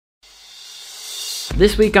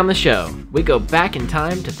This week on the show, we go back in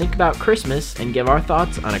time to think about Christmas and give our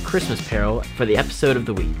thoughts on A Christmas Carol for the episode of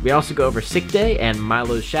the week. We also go over Sick Day and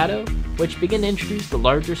Milo's Shadow, which begin to introduce the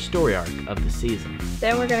larger story arc of the season.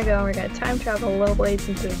 Then we're gonna time travel a little ways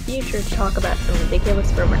into the future to talk about some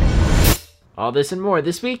ridiculous rumors. All this and more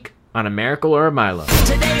this week on A Miracle or a Milo.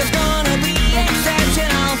 Today is gonna be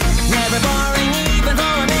exceptional, never boring even for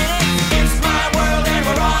a minute. It's my world and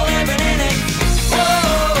we're all living in it.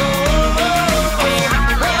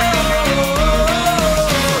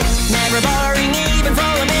 Never boring even for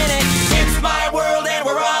a minute. It's my world and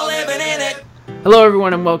we're all living in it. Hello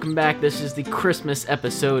everyone and welcome back. This is the Christmas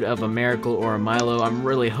episode of A Miracle or a Milo. I'm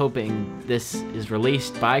really hoping this is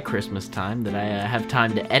released by Christmas time, that I have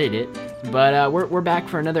time to edit it. But we're back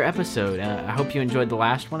for another episode. I hope you enjoyed the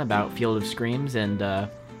last one about Field of Screams, and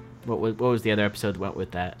what was the other episode that went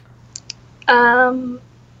with that?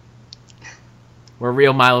 We're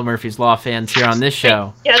real Milo Murphy's Law fans here on this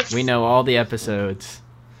show. Yes. We know all the episodes.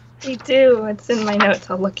 We do. It's in my notes.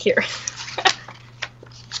 I'll look here.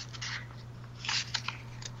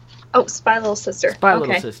 Oh, Spy Little Sister. Spy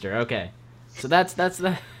Little Sister, okay. So that's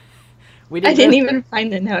the... I didn't even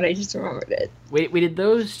find the note. I just remembered it. We did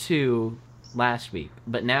those two last week,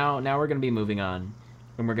 but now we're going to be moving on,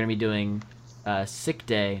 and we're going to be doing Sick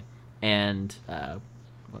Day and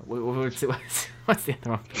what's the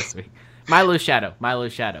other one for this week? Milo's Shadow.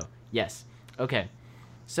 Yes. Okay.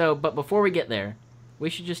 So, but before we get there, we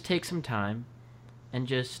should just take some time and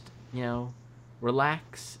just,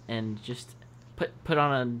 relax and just put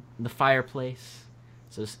on the fireplace.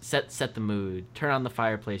 So set the mood. Turn on the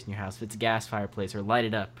fireplace in your house if it's a gas fireplace, or light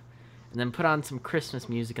it up. And then put on some Christmas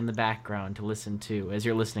music in the background to listen to as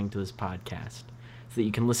you're listening to this podcast, so that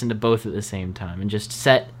you can listen to both at the same time and just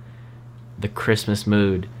set the Christmas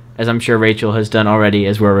mood, as I'm sure Rachel has done already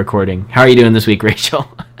as we're recording. How are you doing this week, Rachel?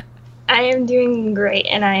 I am doing great,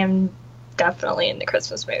 and I am definitely in the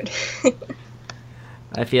Christmas mood.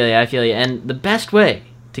 I feel you. And the best way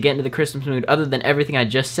to get into the Christmas mood, other than everything I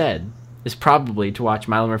just said, is probably to watch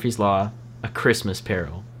Milo Murphy's Law, A Christmas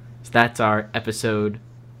Carol. So that's our episode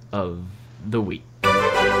of the week. I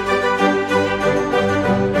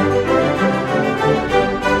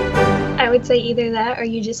would say either that, or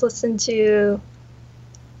you just listen to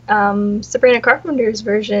Sabrina Carpenter's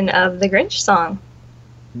version of the Grinch song.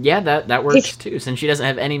 Yeah, that works too, since she doesn't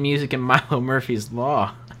have any music in Milo Murphy's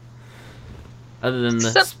Law. Other than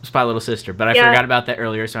the Spy Little Sister. But I forgot about that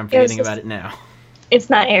earlier, so I'm forgetting about it now. It's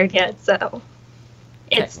not aired yet, so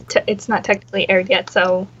it's not technically aired yet,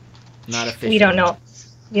 so not official. We don't know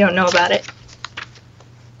about it.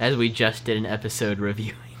 As we just did an episode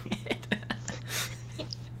reviewing it.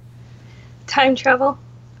 Time travel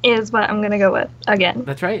is what I'm gonna go with again.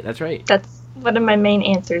 That's right. That's one of my main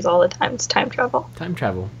answers all the time. It's time travel. Time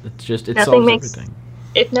travel. It nothing solves makes, everything.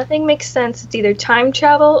 If nothing makes sense, it's either time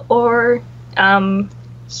travel or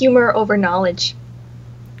humor over knowledge.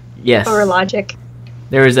 Yes. Or logic.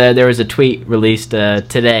 There was a tweet released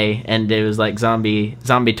today, and it was like Zombie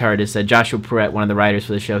TARDIS. Joshua Pruitt, one of the writers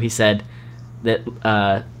for the show, he said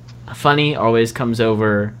that funny always comes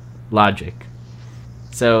over logic.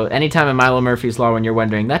 So anytime in Milo Murphy's Law, when you're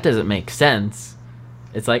wondering that doesn't make sense,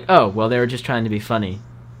 it's like, oh well, they were just trying to be funny,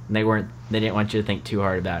 and they didn't want you to think too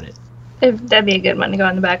hard about it. That'd be a good one to go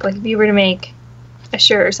on the back. Like if you were to make a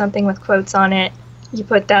shirt or something with quotes on it, you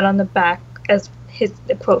put that on the back as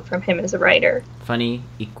the quote from him as a writer. Funny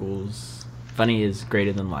is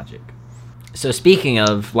greater than logic. So speaking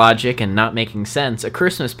of logic and not making sense, A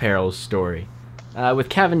Christmas Carol story with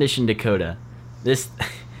Cavendish and Dakota. This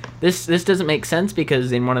doesn't make sense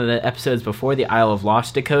because in one of the episodes before, the Isle of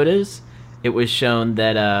Lost Dakotas, it was shown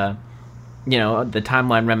that the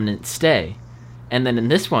timeline remnants stay, and then in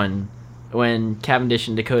this one, when Cavendish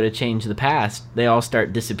and Dakota change the past, they all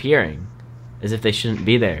start disappearing as if they shouldn't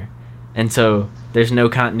be there. And so there's no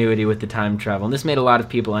continuity with the time travel. And this made a lot of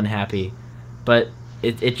people unhappy. But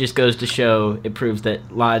it just goes to show, it proves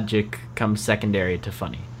that logic comes secondary to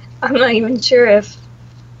funny. I'm not even sure if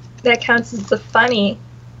that counts as the funny,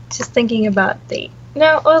 just thinking about the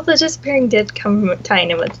disappearing did come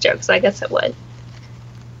tying in with jokes, so I guess it would.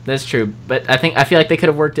 That's true. But I feel like they could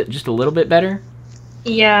have worked it just a little bit better.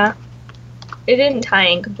 Yeah. It didn't tie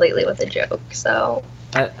in completely with a joke, so...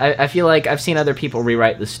 I feel like I've seen other people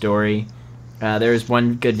rewrite the story. There's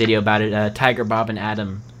one good video about it. Tiger Bob and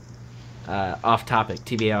Adam,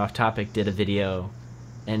 TBA Off Topic, did a video,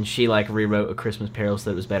 and she rewrote A Christmas Carol so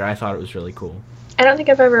that it was better. I thought it was really cool. I don't think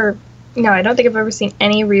I've ever seen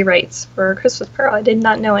any rewrites for A Christmas Carol. I did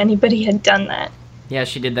not know anybody had done that. Yeah,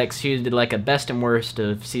 she did that. She did a best and worst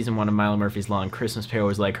of season 1 of Milo Murphy's Law, and Christmas Carol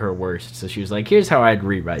was her worst. So she was like, "Here's how I'd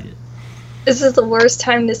rewrite it." This is the worst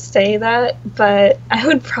time to say that, but I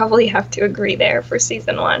would probably have to agree there for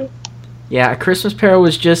season 1. Yeah, A Christmas Carol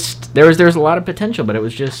was just there was a lot of potential, but it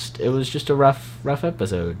was just a rough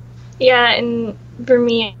episode. Yeah, and for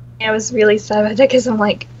me, I was really sad about that because I'm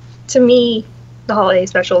like, to me, the holiday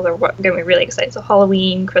specials are what got me really excited. So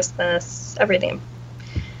Halloween, Christmas, everything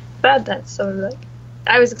about that. So like,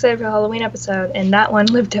 I was excited for the Halloween episode, and that one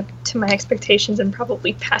lived up to my expectations and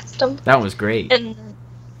probably passed them. That was great. And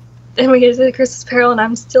then we get to the Christmas Carol, and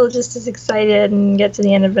I'm still just as excited, and get to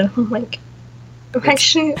the end of it, I'm like, I'm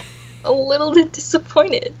actually a little bit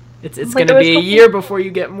disappointed. It's going to be a year before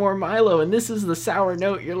you get more Milo, and this is the sour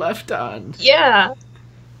note you're left on. Yeah.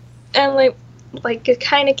 And, like it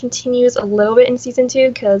kind of continues a little bit in season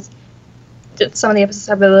 2, because some of the episodes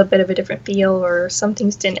have a little bit of a different feel, or some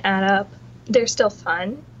things didn't add up. They're still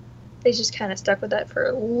fun. They just kind of stuck with that for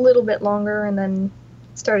a little bit longer, and then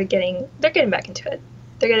they're getting back into it.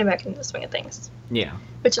 They're getting back into the swing of things. Yeah.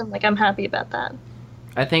 Which I'm happy about that.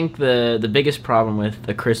 I think the biggest problem with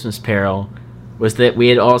A Christmas Carol was that we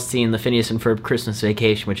had all seen the Phineas and Ferb Christmas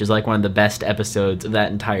Vacation, which is like one of the best episodes of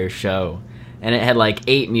that entire show. And it had like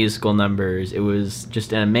 8 musical numbers. It was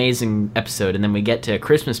just an amazing episode. And then we get to A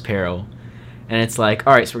Christmas Carol, and it's like,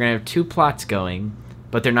 all right, so we're going to have 2 plots going,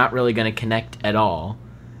 but they're not really going to connect at all.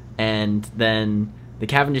 And then the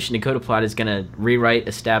Cavendish and Dakota plot is going to rewrite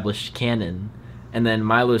established canon. And then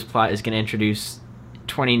Milo's plot is going to introduce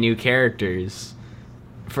 20 new characters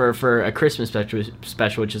for a Christmas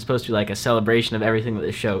special, which is supposed to be like a celebration of everything that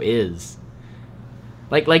the show is.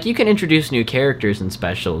 Like you can introduce new characters in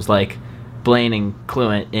specials, like Blaine and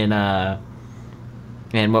Cluent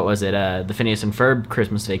in what was it, the Phineas and Ferb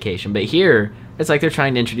Christmas Vacation. But here, it's like they're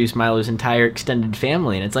trying to introduce Milo's entire extended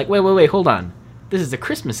family, and it's like, wait, hold on. This is a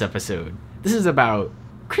Christmas episode. This is about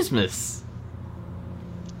Christmas.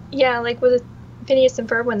 Yeah, like with Phineas and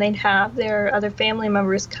Ferb, when they'd have their other family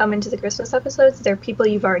members come into the Christmas episodes, they're people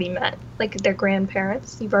you've already met. Like their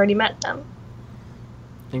grandparents, you've already met them.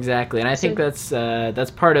 Exactly, and I think that's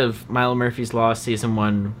part of Milo Murphy's Law Season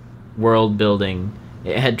 1 world building.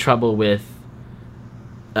 It had trouble with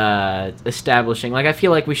establishing. Like, I feel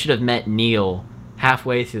like we should have met Neil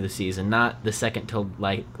halfway through the season, not the second till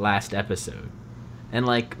like last episode. And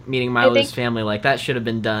like meeting Milo's family, like that should have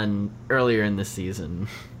been done earlier in the season.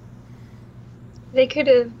 They could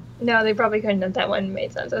have. No, they probably couldn't have. That one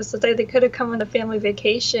made sense. I was to say they could have come on a family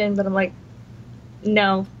vacation, but I'm like,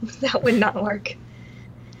 no, that would not work.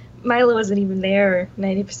 Milo wasn't even there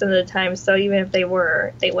 90% of the time, so even if they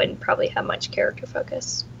were, they wouldn't probably have much character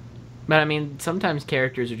focus. But I mean, sometimes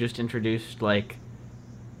characters are just introduced, like,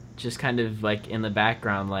 just kind of like in the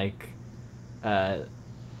background, like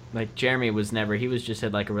Jeremy was never. He was just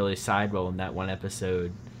had like a really side role in that one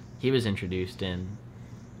episode. He was introduced in.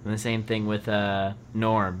 And the same thing with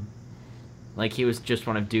Norm. Like, he was just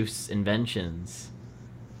one of Deuce's inventions.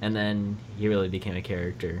 And then he really became a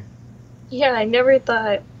character. Yeah, I never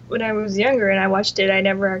thought, when I was younger and I watched it, I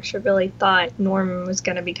never actually really thought Norm was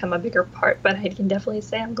going to become a bigger part. But I can definitely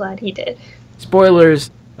say I'm glad he did. Spoilers!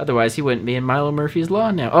 Otherwise, he wouldn't be in Milo Murphy's Law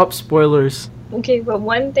now. Oh, spoilers! Okay, but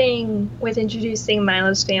one thing with introducing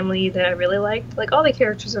Milo's family that I really liked, like, all the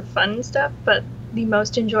characters are fun and stuff, but the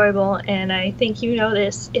most enjoyable, and I think you know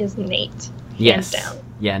this, is Nate. Yes. Hands down.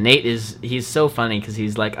 Yeah, Nate he's so funny because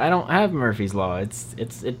he's like, I don't have Murphy's Law.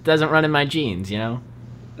 It doesn't run in my genes, you know?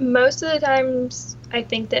 Most of the times I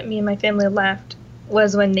think that me and my family laughed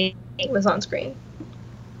was when Nate was on screen.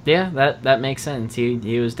 Yeah, that makes sense.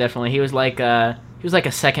 He was definitely, he was like a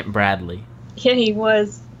second Bradley. Yeah, he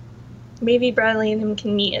was. Maybe Bradley and him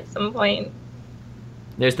can meet at some point.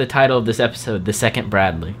 There's the title of this episode, The Second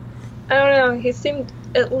Bradley. I don't know, he seemed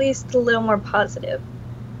at least a little more positive.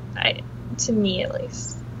 To me, at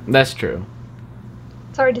least. That's true.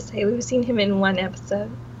 It's hard to say. We've seen him in one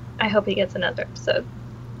episode. I hope he gets another episode.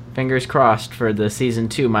 Fingers crossed for the Season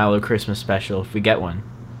 2 Milo Christmas special, if we get one.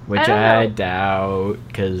 Which I doubt,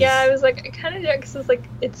 because... Yeah, I was like, I kind of doubt, because it's like,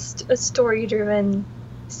 it's a story-driven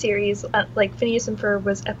series. Like, Phineas and Ferb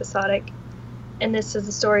was episodic, and this is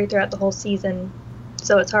a story throughout the whole season,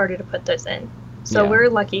 so it's harder to put those in. So we're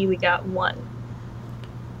lucky we got one.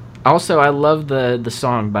 Also, I love the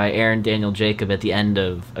song by Aaron Daniel Jacob at the end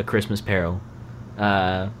of A Christmas Carol.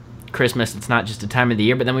 Christmas, it's not just a time of the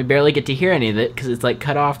year, but then we barely get to hear any of it because it's like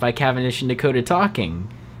cut off by Cavendish and Dakota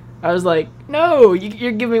talking. I was like, no,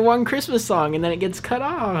 you're giving me one Christmas song and then it gets cut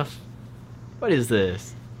off. What is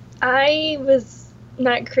this? I was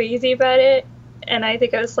not crazy about it, and I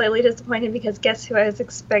think I was slightly disappointed because guess who I was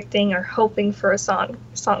expecting or hoping for a song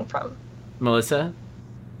from? Melissa?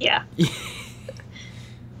 Yeah.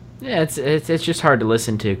 Yeah, it's just hard to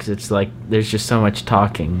listen to because it's like there's just so much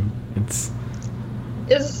talking.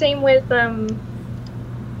 It's the same with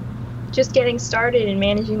just getting started and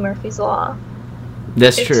managing Murphy's Law.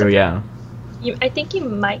 That's true, yeah. I think you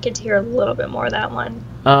might get to hear a little bit more of that one.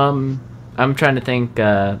 I'm trying to think.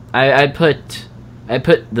 I put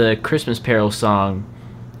the Christmas Carol song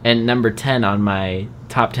at number 10 on my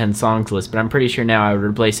top 10 songs list, but I'm pretty sure now I would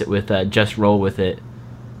replace it with Just Roll With It,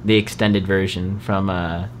 the extended version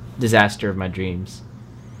from Disaster of My Dreams.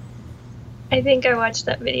 I think I watched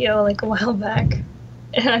that video like a while back,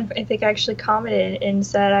 and I think I actually commented and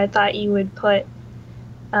said I thought you would put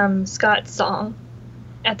Scott's song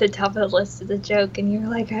at the top of the list as a joke, and you were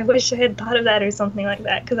like, I wish I had thought of that or something like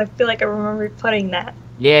that, because I feel like I remember putting that.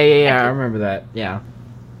 Yeah, I remember that, yeah.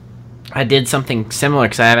 I did something similar,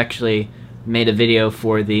 because I have actually made a video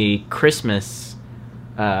for the Christmas,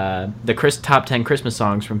 top 10 Christmas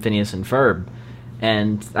songs from Phineas and Ferb,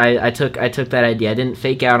 and I took that idea. I didn't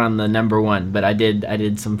fake out on the number one, but I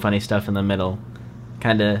did some funny stuff in the middle,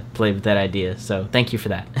 kind of played with that idea, so thank you for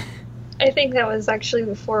that. I think that was actually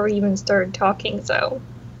before we even started talking, so...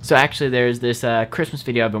 So actually there's this Christmas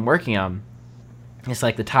video I've been working on. It's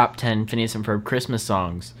like the top 10 Phineas and Ferb Christmas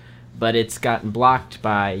songs, but it's gotten blocked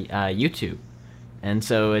by YouTube. And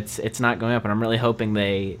so it's not going up, and I'm really hoping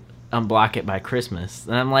they unblock it by Christmas.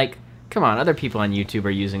 And I'm like, come on, other people on YouTube are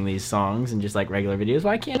using these songs and just like regular videos.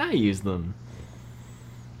 Why can't I use them?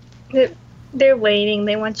 They're waiting.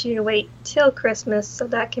 They want you to wait till Christmas, so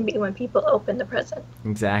that can be when people open the present.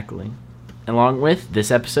 Exactly. Along with this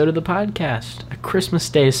episode of the podcast, a Christmas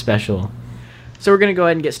Day special. So we're going to go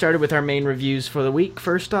ahead and get started with our main reviews for the week.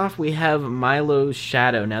 First off, we have Milo's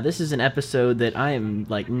Shadow. Now, this is an episode that I am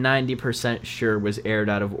like 90% sure was aired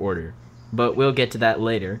out of order, but we'll get to that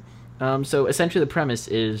later. So essentially the premise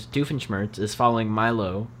is Doofenshmirtz is following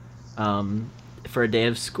Milo for a day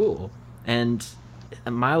of school, and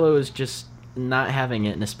Milo is just not having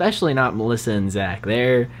it, and especially not Melissa and Zach.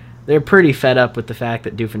 They're pretty fed up with the fact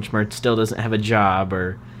that Doofenshmirtz still doesn't have a job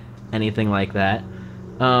or anything like that.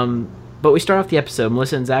 But we start off the episode,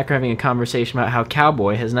 Melissa and Zach are having a conversation about how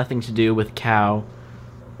cowboy has nothing to do with cow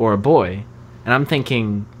or a boy. And I'm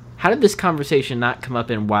thinking, how did this conversation not come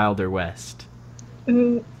up in Wilder West?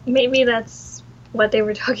 Maybe that's what they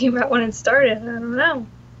were talking about when it started. I don't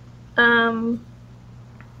know.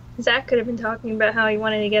 Zach could have been talking about how he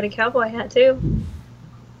wanted to get a cowboy hat too.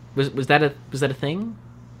 Was that a thing?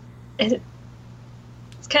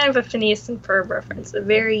 It's kind of a Phineas and Ferb reference, a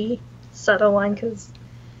very subtle one, because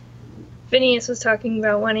Phineas was talking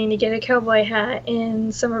about wanting to get a cowboy hat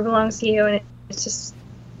in Summer Belongs to You, and it's just,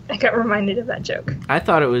 I got reminded of that joke. I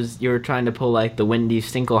thought it was you were trying to pull like the Wendy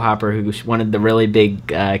Stinklehopper who wanted the really big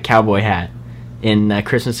cowboy hat in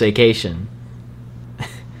Christmas Vacation.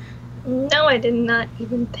 No, I did not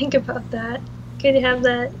even think about that. Could have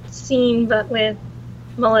that scene, but with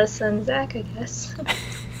Melissa and Zach, I guess.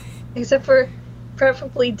 Except for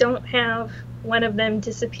preferably don't have one of them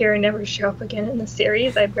disappear and never show up again in the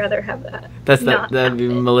series. I'd rather have that. That'd be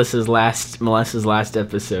Melissa's last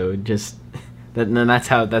episode. Just then that's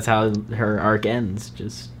how her arc ends.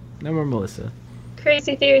 Just no more Melissa.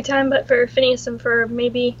 Crazy theory time, but for Phineas and Ferb,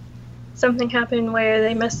 maybe something happened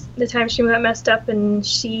where the time she got messed up and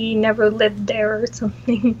she never lived there or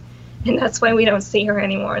something, and that's why we don't see her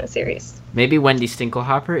anymore in the series. Maybe Wendy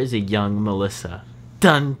Stinklehopper is a young Melissa.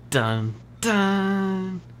 Dun dun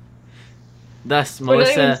dun. Thus,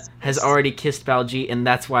 Melissa has already kissed Baljeet, and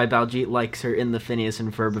that's why Baljeet likes her in the Phineas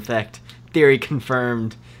and Ferb effect. Theory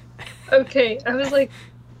confirmed. Okay, I was like,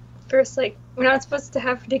 first, like, we're not supposed to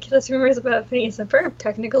have ridiculous rumors about Phineas and Ferb,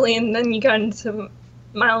 technically, and then you got into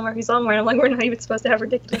Mile Murphy's Law, and I'm like, we're not even supposed to have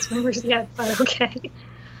ridiculous rumors yet, but okay.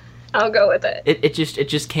 I'll go with it. It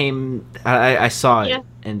just came, I saw it,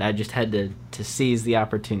 and I just had to seize the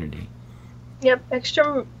opportunity. Yep,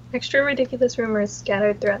 extra ridiculous rumors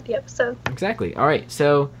scattered throughout the episode. Exactly. All right,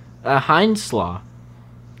 so Heinz Law,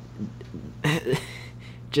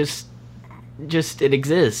 just it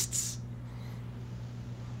exists.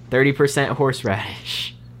 30%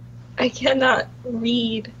 horseradish. I cannot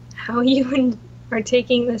read how you are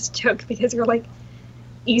taking this joke, because you're like,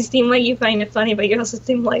 you seem like you find it funny, but you also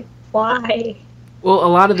seem like, why? Well, a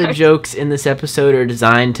lot of the jokes in this episode are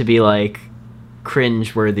designed to be like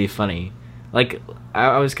cringe-worthy funny. Like,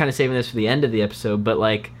 I was kind of saving this for the end of the episode, but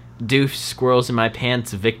like Doof Squirrels in My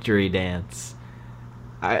Pants victory dance.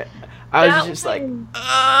 I was just like,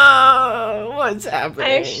 oh, what's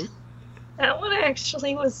happening? That one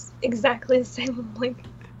actually was exactly the same. I'm like,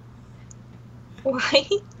 why?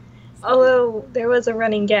 Although there was a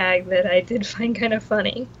running gag that I did find kind of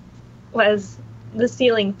funny, was the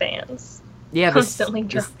ceiling fans. Yeah, constantly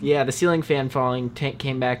the ceiling fan falling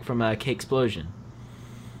came back from a K-Explosion.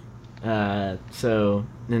 So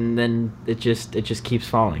and then it just keeps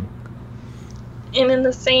falling. And in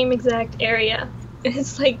the same exact area. And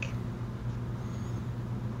it's like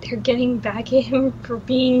they're getting back at him for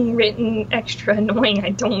being written extra annoying. I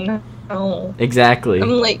don't know. Exactly.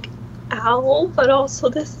 I'm like, ow, but also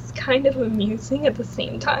this is kind of amusing at the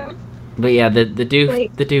same time. But yeah, the doof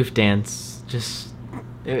Like- the doof dance just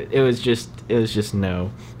it was just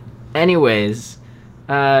no. Anyways,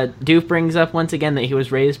 Doof brings up once again that he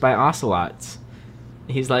was raised by ocelots.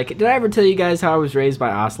 He's like, did I ever tell you guys how I was raised by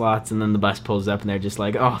ocelots? And then the bus pulls up and they're just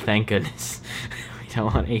like, oh, thank goodness. We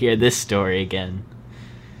don't want to hear this story again.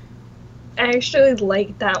 I actually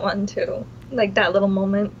like that one too. Like that little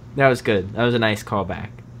moment. That was good. That was a nice callback.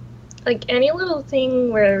 Like any little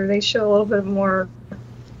thing where they show a little bit more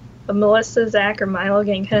of Melissa, Zach, or Milo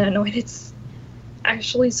getting kind of annoyed, it's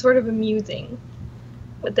actually sort of amusing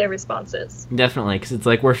with their responses. Definitely, because it's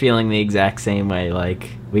like we're feeling the exact same way. Like,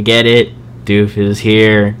 we get it. Doof is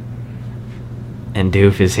here. And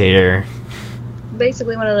Doof is here.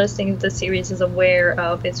 Basically one of those things the series is aware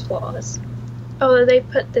of its flaws. Oh, they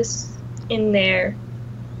put this in there.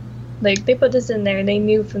 Like, they put this in there and they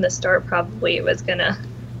knew from the start probably it was gonna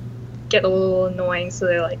get a little annoying, so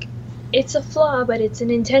they're like, it's a flaw, but it's an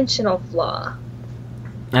intentional flaw.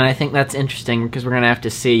 And I think that's interesting because we're going to have to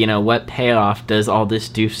see, you know, what payoff does all this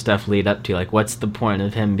Doof stuff lead up to? Like, what's the point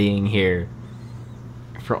of him being here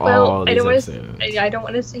for all these episodes? I don't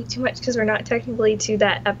want to say too much because we're not technically to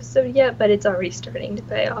that episode yet, but it's already starting to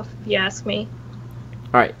pay off, if you ask me.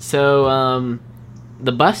 Alright, so,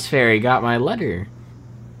 the bus fairy got my letter.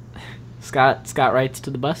 Scott writes to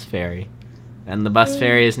the bus fairy. And the bus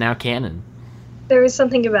fairy is now canon. There was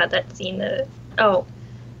something about that scene that,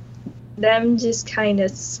 them just kind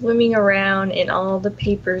of swimming around in all the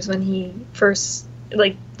papers when he first,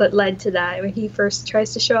 like, that led to that, when he first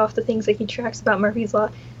tries to show off the things that he tracks about Murphy's Law.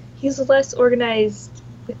 He's less organized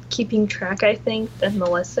with keeping track, I think, than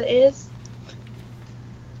Melissa is.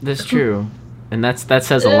 That's true. And that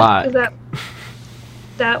says a lot.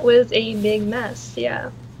 That was a big mess,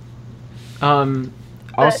 yeah.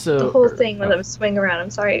 Also... the whole thing with them swinging around,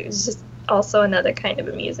 I'm sorry, it was just also another kind of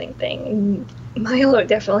amusing thing. Milo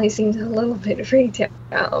definitely seemed a little bit freaked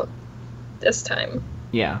out this time.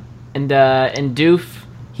 Yeah. And Doof,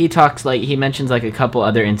 he mentions, like, a couple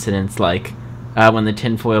other incidents, like, when the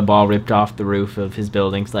tinfoil ball ripped off the roof of his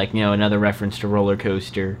buildings, like, you know, another reference to Roller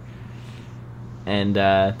Coaster. And,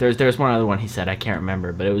 there's one other one he said, I can't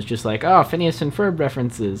remember, but it was just like, oh, Phineas and Ferb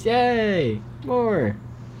references, yay, more.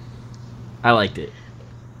 I liked it.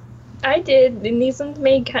 I did, and these ones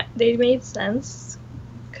made sense,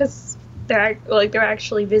 because they're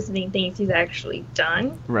actually visiting things he's actually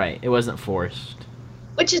done. Right, it wasn't forced.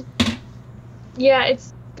 Which is, yeah,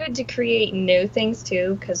 it's good to create new things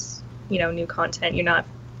too, because, you know, new content, you're not,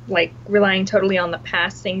 like, relying totally on the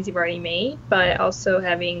past things you've already made, but also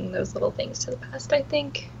having those little things to the past, I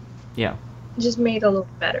think. Yeah. Just made it a little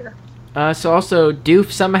better. So also,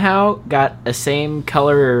 Doof somehow got a same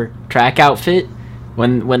color track outfit.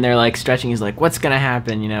 When they're, like, stretching, he's like, what's gonna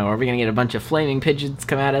happen, you know? Are we gonna get a bunch of flaming pigeons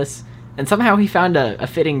come at us? And somehow he found a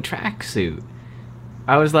fitting tracksuit.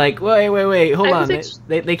 I was like, wait, hold on.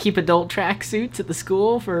 They keep adult tracksuits at the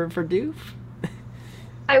school for Doof?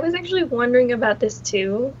 I was actually wondering about this,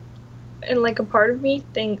 too. And, like, a part of me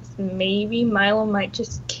thinks maybe Milo might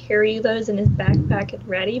just carry those in his backpack and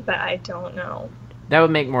ready, but I don't know. That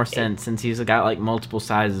would make more sense, since he's got, like, multiple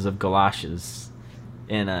sizes of galoshes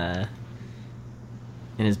in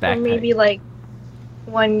his backpack. Or maybe, like,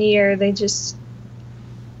 one year they just...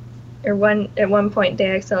 Or at one point they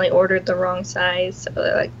accidentally ordered the wrong size, so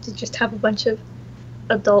they like to just have a bunch of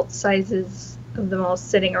adult sizes of them all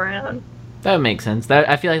sitting around. That would make sense.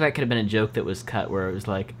 I feel like that could have been a joke that was cut, where it was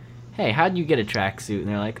like, hey, how'd you get a tracksuit? And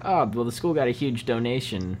they're like, oh, well, the school got a huge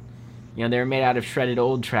donation. You know, they were made out of shredded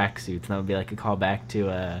old tracksuits. And that would be like a callback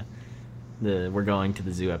to the We're Going to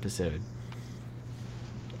the Zoo episode.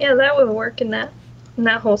 Yeah, that would work in that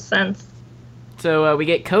whole sense. So we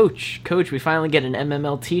get Coach. Coach, we finally get an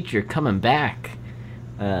MML teacher coming back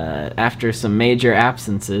after some major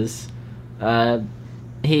absences.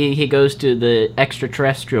 He goes to the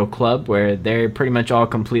extraterrestrial club where they're pretty much all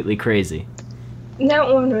completely crazy. And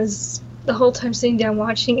that one was the whole time sitting down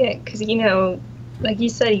watching it, because, you know, like you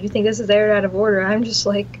said, you think this is aired out of order. I'm just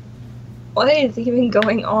like, what is even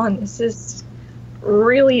going on? This is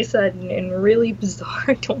really sudden and really bizarre.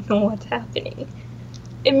 I don't know what's happening.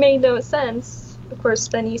 It made no sense. Of course,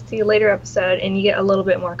 then you see a later episode and you get a little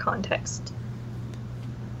bit more context.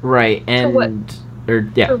 Right, and...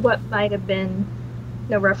 For what might have been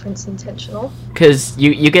no reference intentional. Because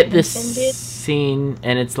you get this scene,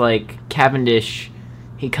 and it's like Cavendish,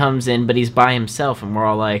 he comes in, but he's by himself, and we're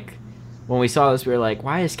all like, when we saw this, we were like,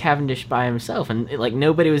 why is Cavendish by himself? And like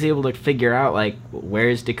nobody was able to figure out like, where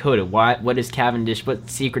is Dakota? What is Cavendish?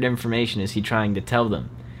 What secret information is he trying to tell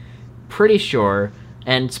them? Pretty sure,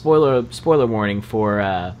 and spoiler warning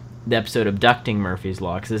for the episode Abducting Murphy's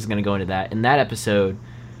Law, because this is going to go into that. In that episode,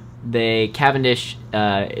 Cavendish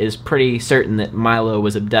is pretty certain that Milo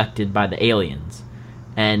was abducted by the aliens,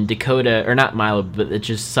 and Dakota, or not Milo, but it's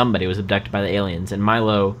just somebody was abducted by the aliens, and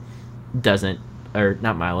Milo doesn't, or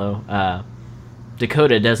not Milo,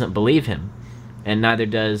 Dakota doesn't believe him, and neither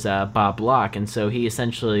does Bob Locke, and so he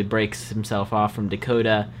essentially breaks himself off from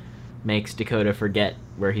Dakota, makes Dakota forget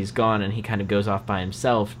where he's gone, and he kind of goes off by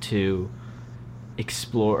himself to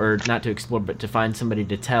explore, or not to explore, but to find somebody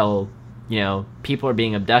to tell, people are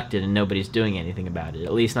being abducted and nobody's doing anything about it,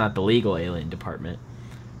 at least not the legal alien department.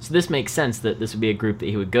 So this makes sense that this would be a group that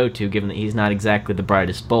he would go to, given that he's not exactly the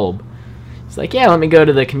brightest bulb. It's like, yeah, let me go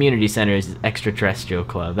to the community center's extraterrestrial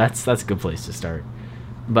club. That's a good place to start.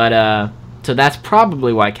 But, so that's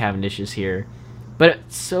probably why Cavendish is here. But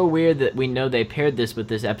it's so weird that we know they paired this with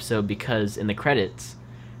this episode because in the credits,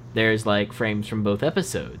 there's, like, frames from both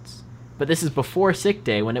episodes. But this is before Sick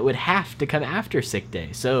Day, when it would have to come after Sick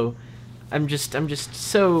Day. So I'm just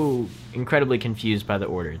so incredibly confused by the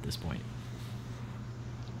order at this point.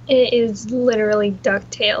 It is literally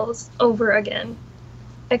DuckTales over again.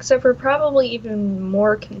 Except for probably even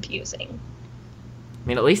more confusing. I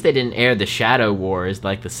mean, at least they didn't air the Shadow Wars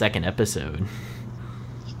like the second episode.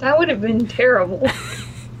 That would have been terrible.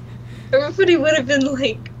 Everybody would have been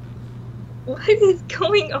like, what is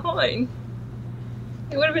going on?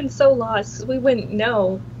 It would have been so lost because we wouldn't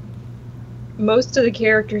know most of the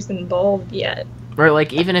characters involved yet. Or,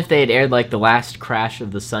 like, even if they had aired, like, the last Crash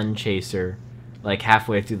of the Sun Chaser, like,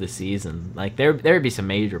 halfway through the season, like, there would be some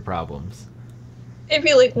major problems. It'd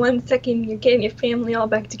be like 1 second you're getting your family all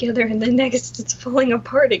back together and the next it's falling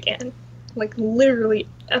apart again. Like, literally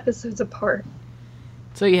episodes apart.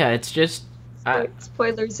 So, yeah, it's just...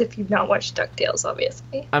 Spoilers if you've not watched DuckTales,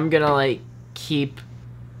 obviously. I'm gonna, keep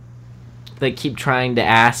trying to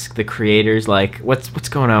ask the creators, what's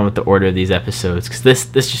going on with the order of these episodes? Because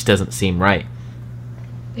this just doesn't seem right.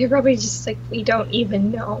 They're probably just like, we don't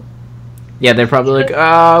even know. Yeah, they're probably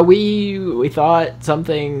like, we thought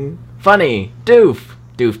something funny. Doof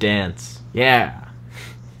dance. Yeah.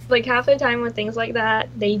 Like, half the time with things like that,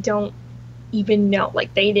 they don't even know.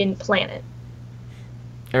 Like, they didn't plan it.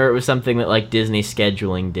 Or it was something that, Disney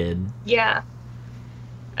scheduling did. Yeah.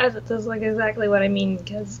 That's, exactly what I mean,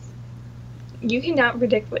 because you cannot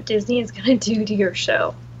predict what Disney is going to do to your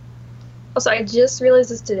show. Also, I just realized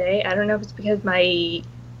this today. I don't know if it's because my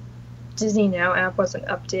Disney Now app wasn't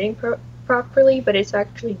updating properly, but it's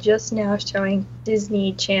actually just now showing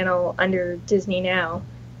Disney Channel under Disney Now.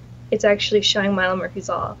 It's actually showing Milo Murphy's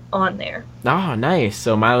Law on there. Oh, nice.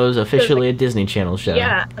 So Milo's officially a Disney Channel show.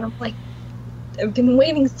 Yeah, and I'm like, I've been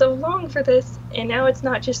waiting so long for this, and now it's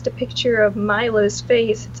not just a picture of Milo's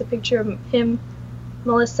face, it's a picture of him,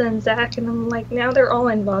 Melissa, and Zach, and I'm like, now they're all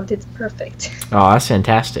involved. It's perfect. Oh, that's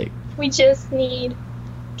fantastic. We just need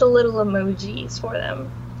the little emojis for them.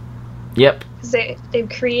 Yep. Because they've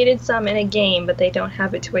created some in a game, but they don't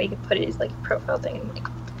have it to where you can put it as a profile thing. I'm like,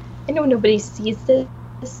 I know nobody sees this,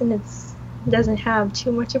 and it doesn't have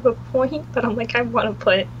too much of a point, but I'm like, I want to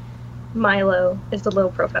put Milo as the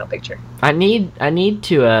little profile picture. I need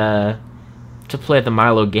to play the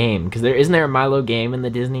Milo game, because isn't there a Milo game in the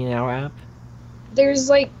Disney Now app?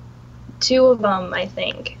 There's 2 of them, I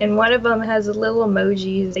think, and one of them has little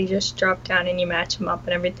emojis. They just drop down and you match them up and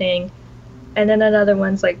everything. And then another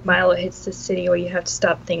one's Milo hits the city, where you have to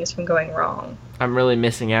stop things from going wrong. I'm really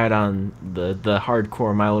missing out on the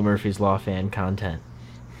hardcore Milo Murphy's Law fan content.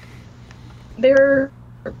 They're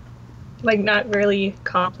not really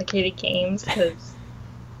complicated games, because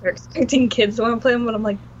they're expecting kids to want to play them, but I'm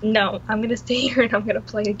like, no, I'm gonna stay here and I'm gonna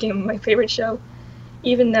play a game of my favorite show,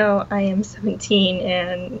 even though I am 17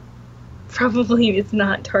 and probably it's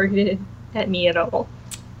not targeted at me at all.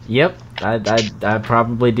 Yep, I'd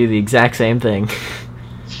probably do the exact same thing.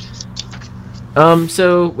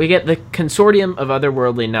 So we get the Consortium of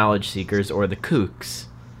Otherworldly Knowledge Seekers, or the Kooks.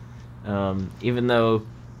 Even though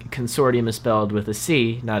Consortium is spelled with a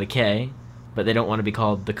C, not a K, but they don't want to be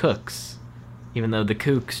called the Kooks. Even though the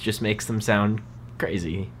Kooks just makes them sound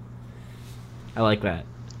crazy. I like that.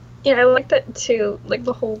 Yeah, I like that too.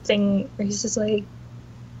 The whole thing where he's just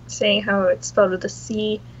saying how it's spelled with a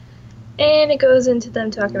C. And it goes into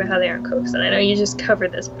them talking about how they aren't cooks. And I know you just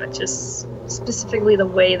covered this, but just specifically the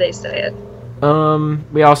way they say it.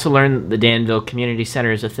 We also learned that the Danville Community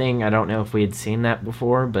Center is a thing. I don't know if we had seen that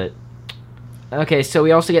before, but... Okay, so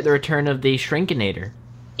we also get the return of the Shrinkinator.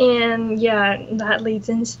 And yeah, that leads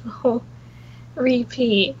into the whole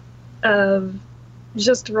repeat of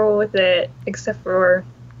just roll with it, except for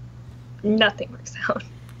nothing works out.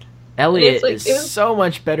 Elliot is so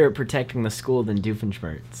much better at protecting the school than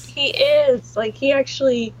Doofenshmirtz. He is. Like, he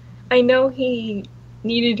actually... I know he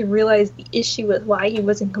needed to realize the issue with why he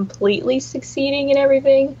wasn't completely succeeding in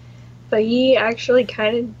everything, but he actually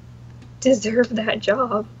kind of deserved that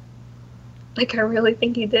job. Like, I really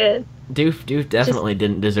think he did. Doof definitely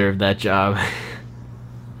didn't deserve that job.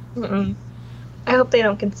 I hope they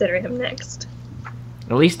don't consider him next.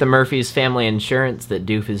 At least the Murphy's family insurance that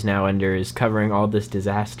Doof is now under is covering all this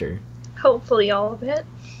disaster. Hopefully all of it.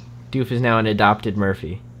 Doof is now an adopted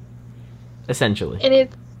Murphy. Essentially. And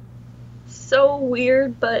it's so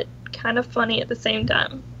weird, but kind of funny at the same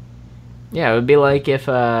time. Yeah, it would be like if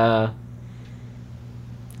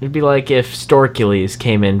Storkules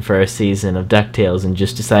came in for a season of DuckTales and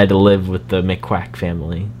just decided to live with the McQuack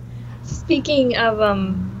family. Speaking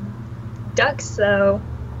of ducks, though,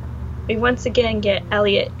 we once again get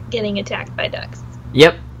Elliot getting attacked by ducks.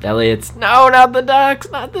 Yep, Elliot's no, not the ducks,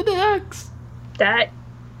 not the ducks. That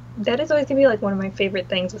is always gonna be like one of my favorite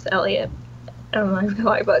things with Elliot. I don't know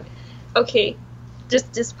why, but okay,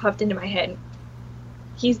 just popped into my head.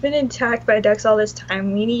 He's been attacked by ducks all this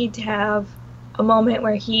time. We need to have a moment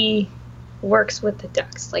where he works with the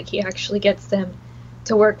ducks. Like, he actually gets them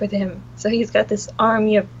to work with him. So he's got this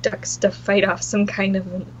army of ducks to fight off some kind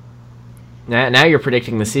of... Now you're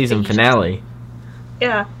predicting the season finale.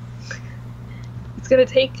 Yeah. It's gonna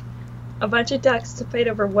take a bunch of ducks to fight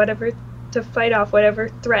off whatever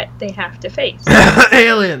threat they have to face.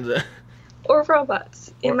 Aliens! Or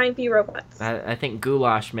robots. It might be robots. I think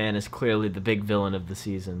Goulash Man is clearly the big villain of the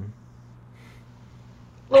season.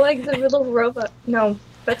 Well, like the little robot... No,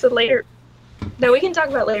 that's a later... No, we can talk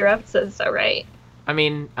about later episodes, though, right? I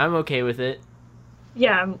mean, I'm okay with it.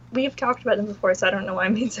 Yeah, we've talked about them before, so I don't know why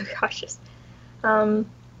I'm being so cautious. One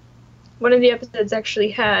of the episodes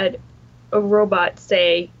actually had a robot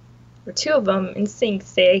say, or two of them in sync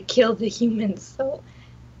say, kill the humans. So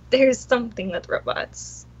there's something with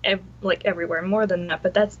robots, like everywhere, more than that,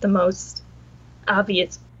 but that's the most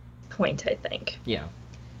obvious point, I think. Yeah.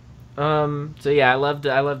 So yeah, I love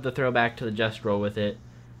the throwback to the Just Roll with it.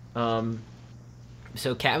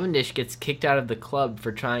 So Cavendish gets kicked out of the club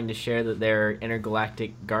for trying to share that they're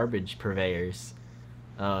intergalactic garbage purveyors.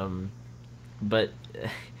 But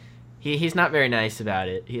he's not very nice about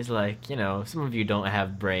it. He's like, some of you don't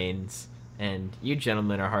have brains, and you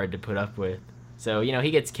gentlemen are hard to put up with. So,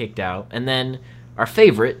 he gets kicked out. And then our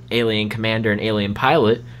favorite alien commander and alien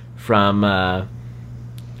pilot from,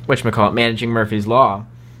 whatchamacallit, Managing Murphy's Law,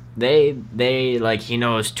 they like, he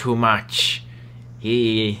knows too much.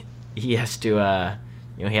 He has to,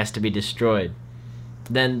 he has to be destroyed.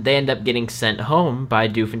 Then they end up getting sent home by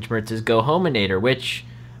Doofenshmirtz's Go-Hominator, which,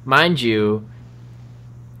 mind you,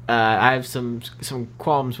 I have some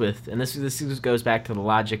qualms with, and this goes back to the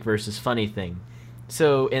logic versus funny thing.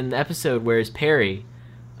 So in the episode Where's Perry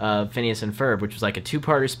of Phineas and Ferb, which was like a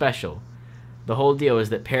two-parter special, the whole deal is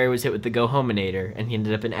that Perry was hit with the Go-Hominator, and he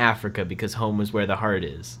ended up in Africa because home was where the heart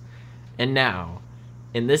is. And now,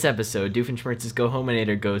 in this episode, Doofenshmirtz's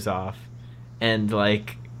Go-Hominator goes off, and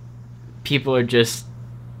like people are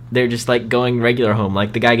they're just like going regular home.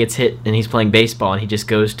 Like the guy gets hit and he's playing baseball and he just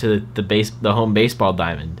goes to the home baseball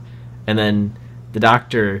diamond, and then the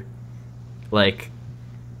doctor like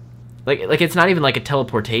it's not even like a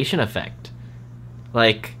teleportation effect,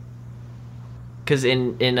 like because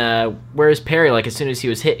in Where's Perry, like as soon as he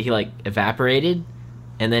was hit he like evaporated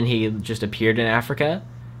and then he just appeared in Africa,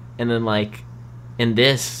 and then like in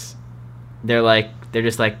this they're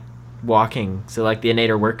just like walking, so like the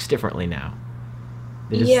Inator works differently now.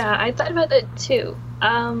 Yeah, I thought about that too.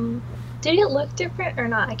 Did it look different or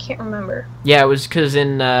not? I can't remember. Yeah, it was because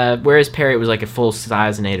in Where's Perry it was like a full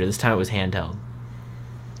size Inator. This time it was handheld.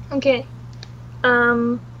 Okay.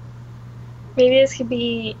 Maybe this could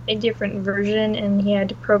be a different version and he had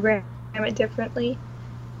to program it differently.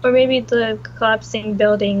 Or maybe the collapsing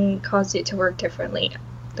building caused it to work differently.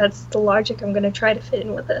 That's the logic I'm going to try to fit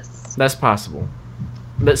in with this. That's possible.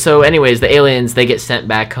 But so anyways, the aliens, they get sent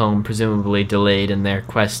back home, presumably delayed in their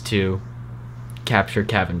quest to capture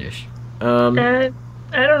Cavendish. I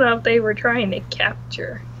don't know if they were trying to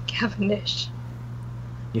capture Cavendish.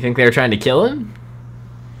 You think they were trying to kill him?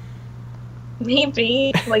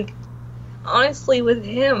 Maybe. Like, honestly, with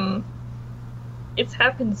him, it's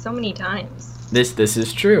happened so many times. This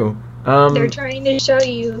is true. They're trying to show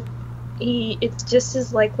you it's just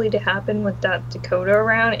as likely to happen with that Dakota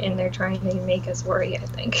around, and they're trying to make us worry, I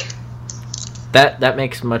think. That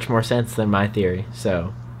makes much more sense than my theory,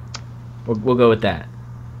 so we'll go with that.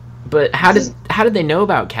 But how did they know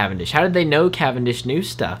about Cavendish? How did they know Cavendish knew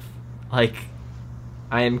stuff? Like,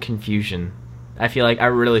 I am confusion. I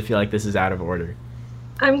really feel like this is out of order.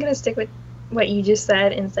 I'm gonna stick with what you just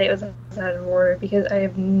said and say it was out of order because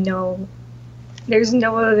there's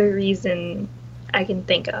no other reason I can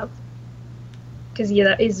think of. Because yeah,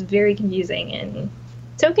 that is very confusing, and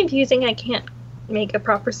so confusing I can't make a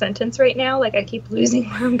proper sentence right now. Like, I keep losing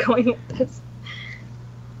where I'm going with this.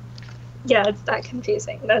 Yeah, it's that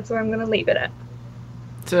confusing. That's where I'm gonna leave it at.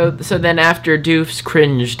 So then after Doof's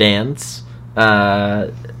cringe dance,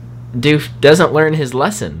 Doof doesn't learn his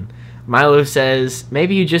lesson. Milo says,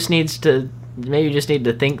 maybe you just need to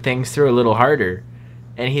think things through a little harder.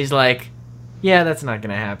 And he's like, yeah, that's not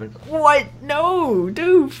gonna happen. What? No,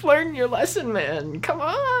 Doof, learn your lesson, man. Come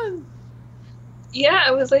on. Yeah,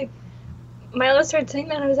 I was like, Milo started saying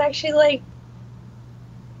that, I was actually like,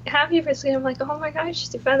 happy for a second. I'm like, oh my gosh,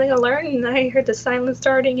 is he finally gonna learn? And then I heard the silence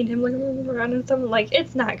starting and him looking around and stuff. I'm like,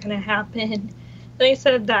 it's not gonna happen. Then he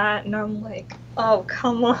said that, and I'm like, oh,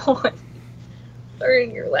 come on.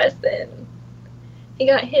 Learn your lesson. He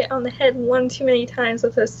got hit on the head one too many times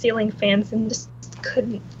with those ceiling fans and just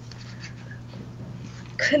couldn't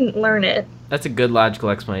learn it. That's a good logical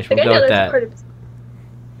explanation. Like, We'll go with that.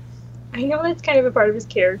 I know that's kind of a part of his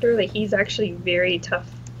character, like he's actually very tough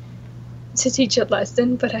to teach a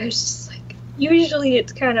lesson, but I was just like, usually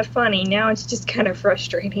it's kind of funny, now it's just kind of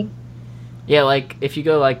frustrating. Yeah, like, if you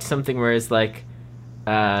go, like, something where it's like,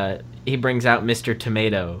 he brings out Mr.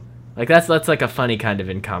 Tomato. Like, that's like a funny kind of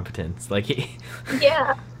incompetence. Like, he...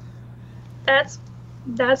 Yeah. That's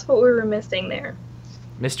what we were missing there.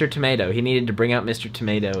 Mr. Tomato. He needed to bring out Mr.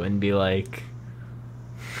 Tomato and be like,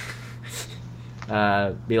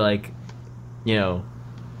 you know,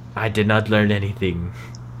 I did not learn anything.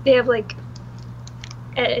 They have, like,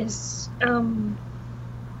 at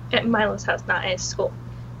Milo's house, not at his school,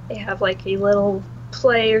 they have, like, a little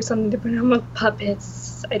play or something to put on with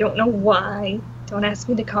puppets. I don't know why. Don't ask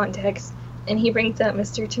me the context. And he brings out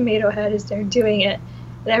Mr. Tomato Head as they're doing it.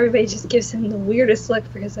 And everybody just gives him the weirdest look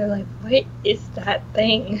because they're like, what is that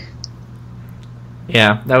thing?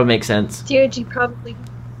 Yeah, that would make sense. Diogee probably...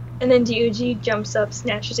 And then Diogee jumps up,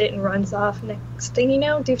 snatches it, and runs off. Next thing you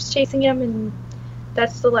know, Doof's chasing him, and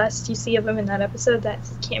that's the last you see of him in that episode. That's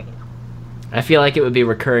his cameo. I feel like it would be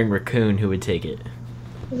Recurring Raccoon who would take it.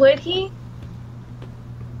 Would he?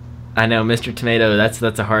 I know, Mr. Tomato, that's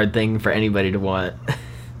a hard thing for anybody to want.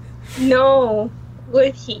 No.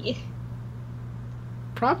 Would he?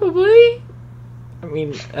 Probably? I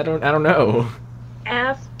mean, I don't know.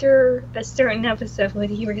 After a certain episode,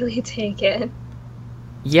 would he really take it?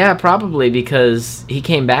 Yeah, probably, because he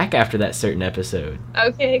came back after that certain episode.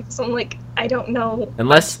 Okay, so I'm like, I don't know.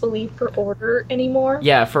 Unless... I believe for Order anymore.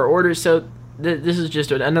 Yeah, for Order, so this is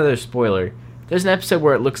just another spoiler. There's an episode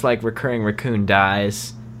where it looks like Recurring Raccoon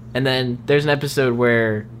dies, and then there's an episode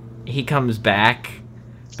where he comes back,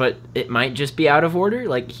 but it might just be out of order.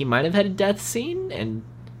 Like, he might have had a death scene, and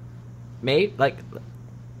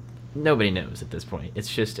nobody knows at this point.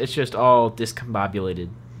 It's just all discombobulated.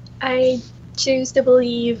 I choose to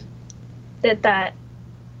believe that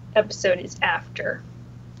episode is after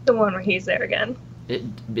the one where he's there again.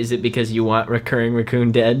 Is it because you want Recurring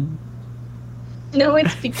Raccoon dead? No,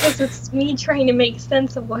 it's because it's me trying to make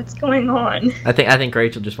sense of what's going on. I think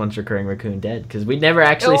Rachel just wants Recurring Raccoon dead, because we never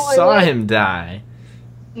actually saw him die.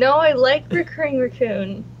 No, I like Recurring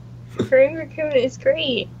Raccoon. Recurring Raccoon is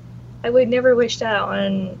great. I would never wish that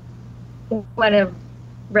on one of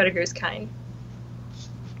Rediger's kind.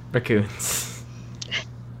 Raccoons.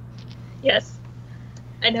 Yes.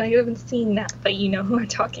 I know you haven't seen that, but you know who I'm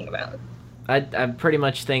talking about. I pretty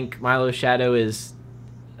much think Milo Shadow is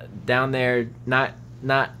down there, not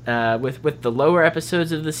with the lower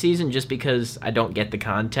episodes of the season, just because I don't get the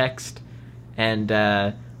context, and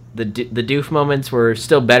the Doof moments were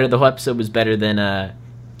still better. The whole episode was better than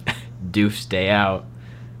Doof's Day Out,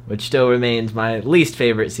 which still remains my least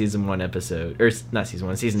favorite season 1 episode, or not season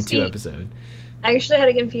 1, season 2 episode. I actually had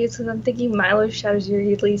it confused because I'm thinking Milo Shadow's your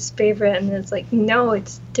least favorite, and it's like, no,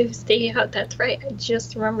 it's Doof's Day Out. That's right. I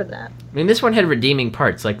just remembered that. I mean, this one had redeeming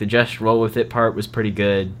parts. Like, the Just Roll With It part was pretty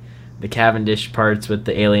good. The Cavendish parts with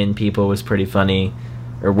the alien people was pretty funny,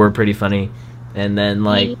 or were pretty funny. And then,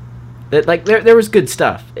 there was good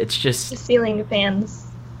stuff. It's just... The ceiling fans.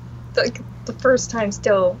 The first time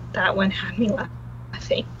still, that one had me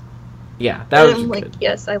laughing. Yeah, that was good. And I'm like,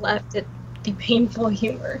 yes, I laughed at the painful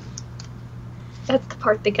humor. That's the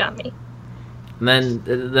part that got me. And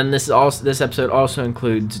then this episode also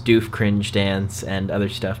includes Doof cringe dance and other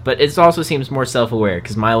stuff, but it also seems more self-aware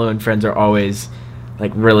because Milo and friends are always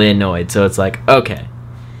like really annoyed. So it's like, okay,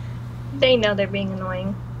 they know they're being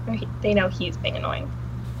annoying. They know he's being annoying.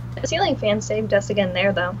 The ceiling fan saved us again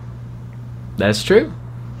there, though. That's true.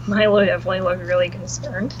 Milo definitely looked really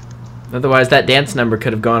concerned. Otherwise, that dance number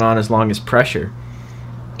could have gone on as long as Pressure.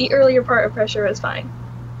 The earlier part of Pressure was fine.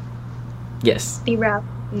 Yes. The rap,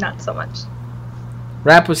 not so much.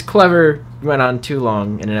 Rap was clever, went on too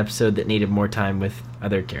long in an episode that needed more time with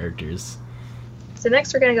other characters. So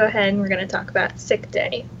next we're going to go ahead and we're going to talk about Sick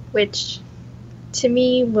Day, which to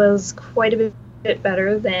me was quite a bit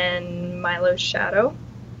better than Milo's Shadow.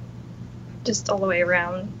 Just all the way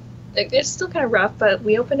around. It's still kind of rough, but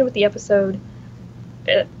we opened with the episode,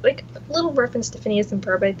 like a little reference to Phineas and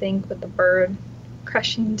Ferb, I think, with the bird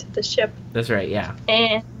crashing into the ship. That's right, yeah.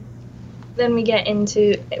 And then we get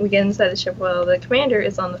inside the ship while the commander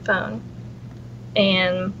is on the phone.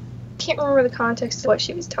 And I can't remember the context of what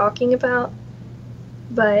she was talking about,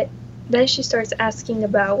 but then she starts asking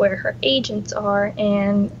about where her agents are,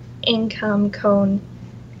 and in come Cone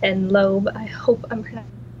and Loeb. I hope I'm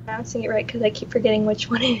pronouncing it right because I keep forgetting which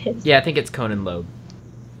one it is. Yeah, I think it's Cone and Loeb.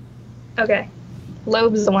 Okay.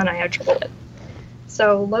 Loeb's the one I have trouble with.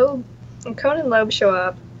 So Cone and Loeb show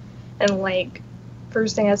up, and like,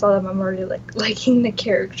 first thing I saw them, I'm already like liking the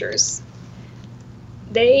characters.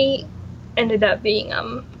 They ended up being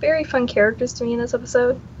very fun characters to me in this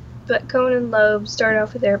episode. But Cone and Loeb start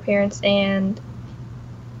off with their appearance, and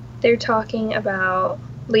they're talking about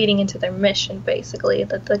leading into their mission, basically,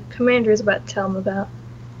 that the commander is about to tell them about,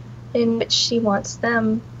 in which she wants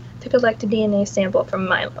them to collect a DNA sample from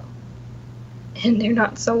Milo. And they're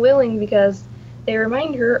not so willing because they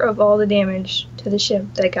remind her of all the damage to the ship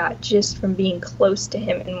that got just from being close to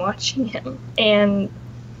him and watching him. And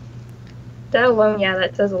that alone, yeah,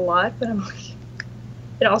 that says a lot, but I'm like,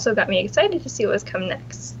 it also got me excited to see what was coming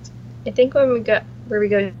next. I think where we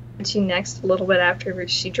go to next, a little bit after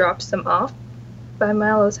she drops them off by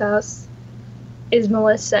Milo's house, is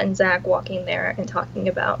Melissa and Zach walking there and talking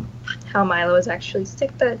about how Milo was actually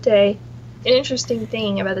sick that day. An interesting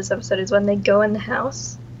thing about this episode is when they go in the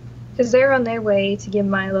house, because they're on their way to give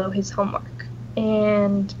Milo his homework.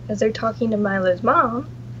 And as they're talking to Milo's mom,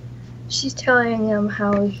 she's telling him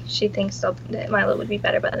how she thinks that Milo would be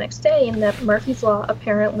better by the next day, and that Murphy's Law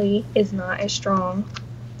apparently is not as strong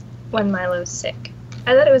when Milo's sick.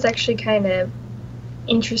 I thought it was actually kind of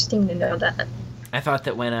interesting to know that. I thought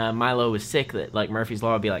that when Milo was sick, that like Murphy's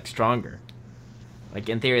Law would be like stronger. Like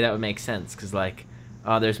in theory, that would make sense because like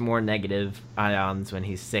there's more negative ions when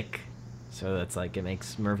he's sick, so that's like it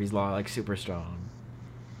makes Murphy's Law like super strong.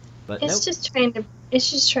 But it's just trying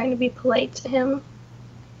to be polite to him.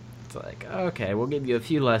 It's like, okay, we'll give you a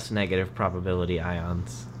few less negative probability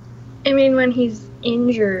ions. I mean, when he's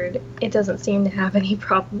injured, it doesn't seem to have any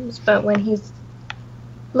problems, but when he's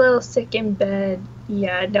a little sick in bed,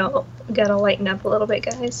 yeah, no, gotta lighten up a little bit,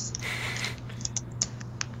 guys.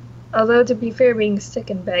 Although, to be fair, being sick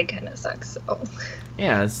in bed kind of sucks, so.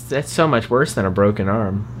 Yeah, that's so much worse than a broken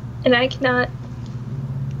arm. And I cannot...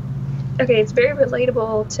 Okay, it's very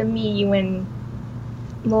relatable to me when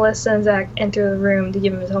Melissa and Zach enter the room to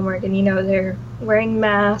give him his homework, and they're wearing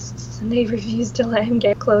masks, and they refuse to let him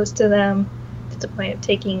get close to them, to the point of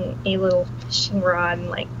taking a little fishing rod and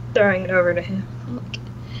like throwing it over to him. I'm like,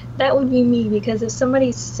 that would be me, because if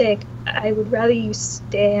somebody's sick, I would rather you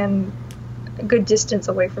stand a good distance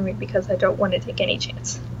away from me because I don't want to take any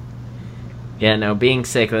chance. Yeah, no, being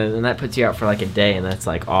sick, and that puts you out for like a day, and that's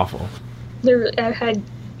like awful. I had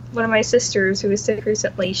one of my sisters who was sick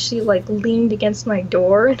recently, she like leaned against my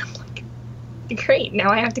door, and I'm like, great, now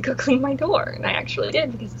I have to go clean my door. And I actually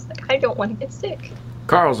did, because it's like, I don't want to get sick.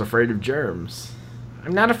 Carl's afraid of germs.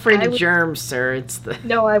 I'm not afraid of germs, sir. It's the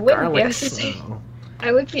No, I wouldn't be. garlic I was gonna say, smell.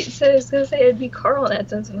 I would be, so I was going to say it'd be Carl in that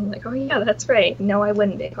sense, and I'm like, oh yeah, that's right. No, I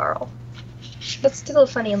wouldn't be Carl. That's still a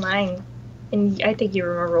funny line, and I think you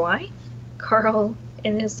remember why. Carl,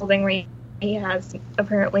 in his whole thing where he has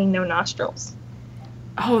apparently no nostrils.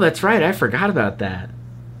 Oh, that's right. I forgot about that.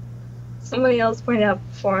 Somebody else pointed out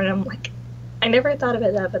before, and I'm like, I never thought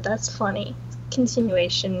about that, but that's funny.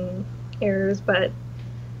 Continuation errors, but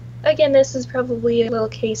again, this is probably a little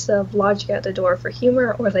case of logic out the door for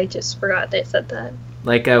humor, or they just forgot they said that.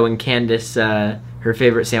 Like when Candace, her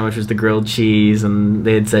favorite sandwich was the grilled cheese, and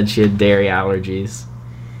they had said she had dairy allergies.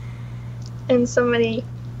 And somebody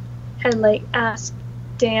had like asked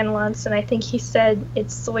Dan once, and I think he said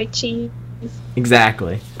it's soy cheese.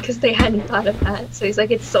 Exactly. Because they hadn't thought of that, so he's like,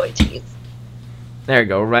 it's soy cheese. There we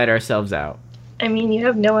go. We'll write ourselves out. I mean, you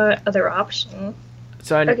have no other option.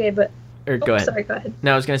 So Okay, but... Go ahead. Sorry, go ahead.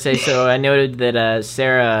 No, I was going to say, so I noted that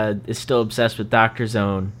Sarah is still obsessed with Dr.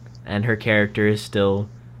 Zone, and her character is still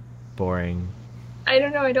boring. I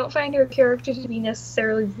don't know, I don't find her character to be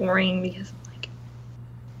necessarily boring, because, like,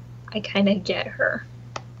 I kind of get her.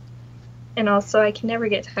 And also, I can never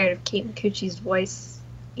get tired of Kate Micucci's voice,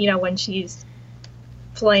 when she's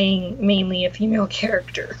playing mainly a female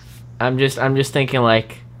character. I'm just thinking,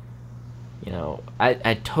 like,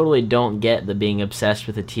 I totally don't get the being obsessed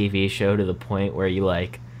with a TV show to the point where you,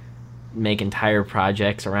 like, make entire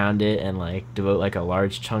projects around it and, like, devote, like, a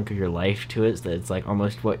large chunk of your life to it, so that it's, like,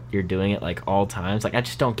 almost what you're doing at, like, all times. Like, I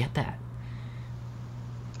just don't get that.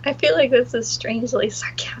 I feel like this is strangely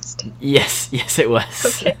sarcastic. Yes, it was.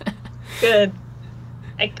 Okay, good.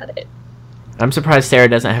 I got it. I'm surprised Sarah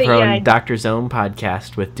doesn't have her Yeah, own Dr. Zone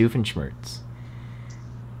podcast with Doofenshmirtz.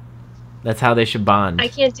 That's how they should bond. I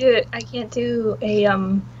can't do it. I can't do a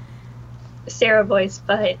Sarah voice,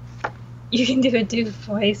 but you can do a Doof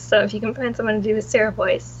voice. So if you can find someone to do a Sarah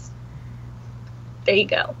voice, there you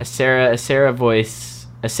go. A Sarah voice,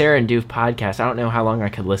 a Sarah and Doof podcast. I don't know how long I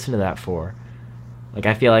could listen to that for. Like,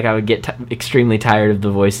 I feel like I would get extremely tired of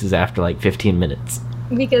the voices after, like, 15 minutes.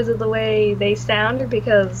 Because of the way they sound, or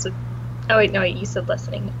because... Oh, wait, no, you said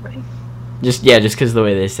listening. Never mind. Just because of the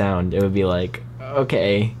way they sound. It would be like,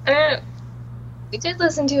 okay. We did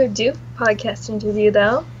listen to a Doof podcast interview,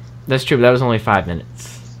 though. That's true, but that was only 5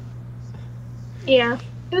 minutes. Yeah,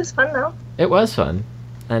 it was fun, though. It was fun.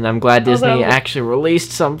 And I'm glad Disney actually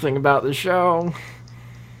released something about the show.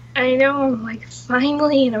 I know, I'm like,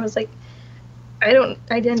 finally, and I was like, I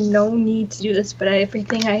didn't no need to do this, but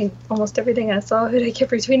almost everything I saw of it, I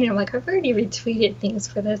kept retweeting. I'm like, I've already retweeted things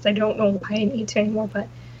for this. I don't know why I need to anymore, but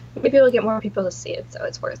maybe we'll get more people to see it, so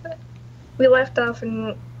it's worth it. We left off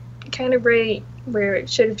in kind of right where it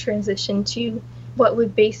should have transitioned to what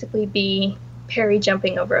would basically be Perry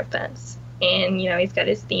jumping over a fence. And, he's got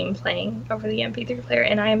his theme playing over the MP3 player,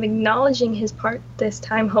 and I am acknowledging his part this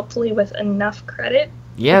time, hopefully with enough credit.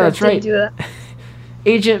 Yeah, that's right. Do that.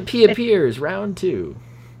 Agent P appears, round 2.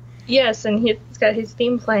 Yes, and he's got his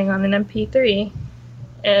theme playing on an MP3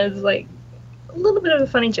 as, like, a little bit of a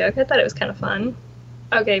funny joke. I thought it was kind of fun.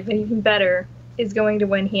 Okay, but even better is going to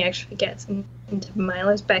when he actually gets into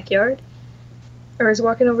Milo's backyard. Or is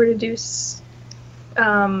walking over to Deuce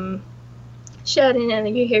shed, and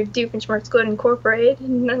then you hear Doofenshmirtz Good Incorporated,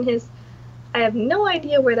 and then I have no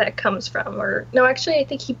idea where that comes from. Or, no, actually, I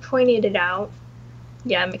think he pointed it out.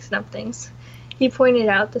 Yeah, I'm mixing up things. He pointed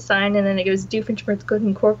out the sign, and then it goes Doofenshmirtz Good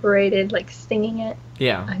Incorporated, like singing it.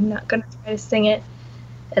 Yeah. I'm not gonna try to sing it.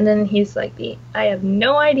 And then he's like, I have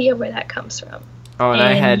no idea where that comes from. Oh, and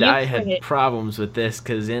I had problems with this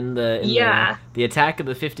because in the Attack of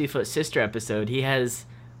the 50-Foot Sister episode, he has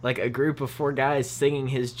like a group of 4 guys singing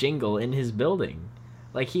his jingle in his building.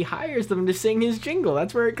 Like, he hires them to sing his jingle.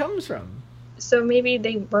 That's where it comes from. So maybe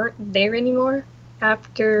they weren't there anymore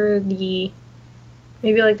after maybe,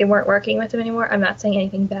 like, they weren't working with him anymore. I'm not saying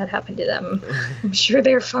anything bad happened to them. I'm sure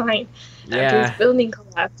they're fine. Yeah. After his building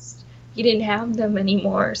collapsed, he didn't have them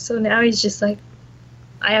anymore. So now he's just like,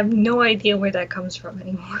 I have no idea where that comes from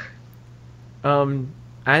anymore.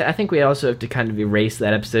 I think we also have to kind of erase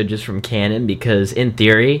that episode just from canon, because in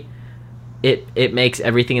theory, it makes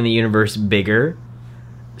everything in the universe bigger.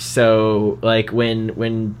 So, like,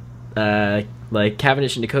 when like,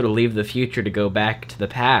 Cavendish and Dakota leave the future to go back to the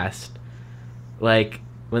past, like,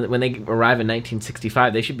 when they arrive in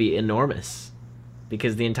 1965, they should be enormous,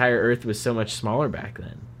 because the entire Earth was so much smaller back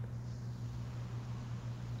then.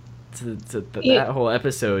 So that whole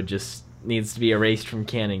episode just needs to be erased from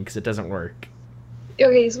canon, because it doesn't work.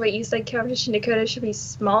 Okay, so wait, you said Cavendish and Dakota should be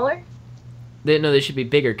smaller? They should be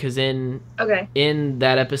bigger, because in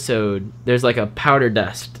that episode, there's, like, a powder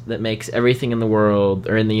dust that makes everything in the world,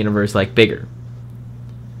 or in the universe, like, bigger.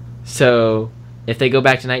 So, if they go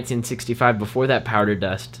back to 1965 before that powder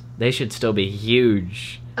dust, they should still be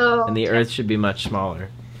huge, and the Earth should be much smaller.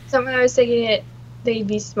 Somehow I was thinking they'd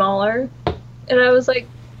be smaller, and I was like,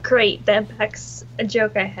 great, that backs a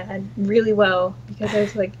joke I had really well, because I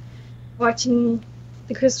was, like, watching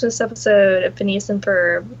the Christmas episode of Phineas and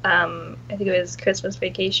Ferb, I think it was Christmas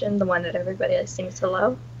Vacation, the one that everybody seems to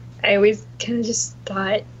love. I always kind of just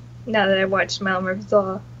thought, now that I watched Mile Murphy's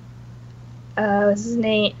Law,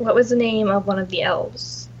 what was the name of one of the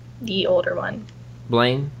elves? The older one.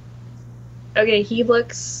 Blaine? Okay, he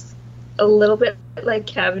looks a little bit like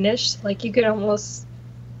Cavendish. Like, you could almost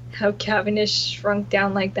have Cavendish shrunk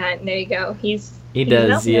down like that, and there you go. He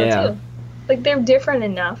does, yeah. Too. Like, they're different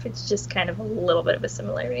enough. It's just kind of a little bit of a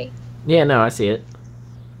similarity. Yeah, no, I see it.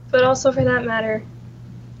 But also, for that matter,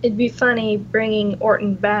 it'd be funny bringing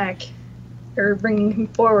Orton back, or bringing him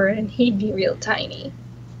forward, and he'd be real tiny.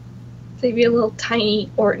 So he'd be a little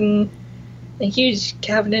tiny Orton, a huge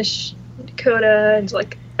Cavendish, Dakota, and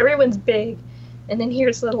like, everyone's big. And then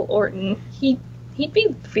here's little Orton. He'd be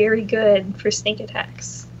very good for sneak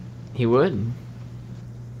attacks. He would.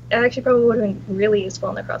 It actually probably would have been really useful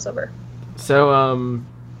in the crossover. So,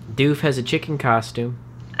 Doof has a chicken costume.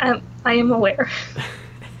 I am aware.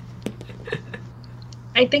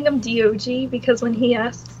 I think I'm Diogee because when he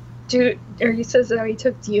asks, he says that he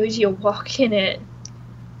took Diogee a walk in it,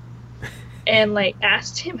 and like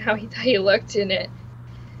asked him how he thought he looked in it,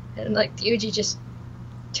 and like Diogee just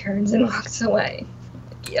turns and walks away.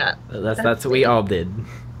 Like, yeah, that's what we all did.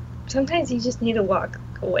 Sometimes you just need to walk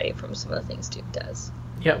away from some of the things Duke does.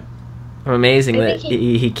 Yep. Amazing that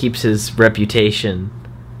he keeps his reputation,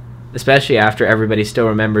 especially after everybody still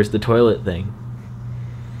remembers the toilet thing.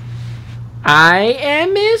 I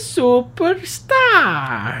am a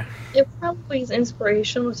superstar. It probably is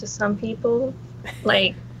inspirational to some people.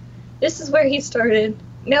 Like, this is where he started.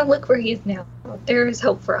 Now look where he is now. There is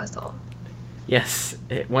hope for us all. Yes.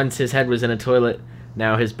 Once his head was in a toilet,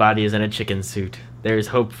 now his body is in a chicken suit. There is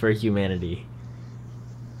hope for humanity.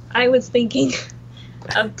 I was thinking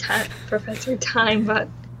of Professor Time, but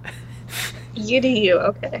you do you,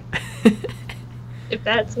 okay. If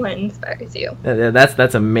that's what inspires you.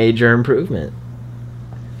 That's a major improvement.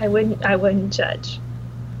 I wouldn't judge.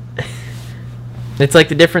 It's like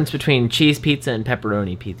the difference between cheese pizza and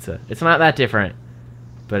pepperoni pizza. It's not that different,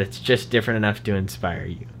 but it's just different enough to inspire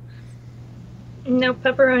you. No,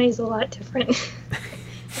 pepperoni's a lot different.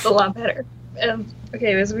 It's a lot better.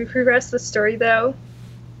 Okay, as we progress the story, though,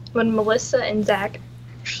 when Melissa and Zach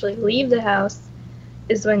actually leave the house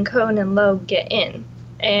is when Cone and Loeb get in.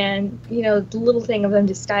 And, you know, the little thing of them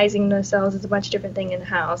disguising themselves is a bunch of different things in the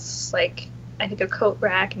house. Like, I think a coat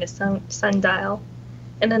rack and a sundial.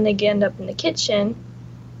 And then they end up in the kitchen,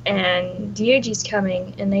 and Diogee's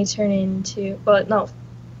coming, and they turn into... Well, no.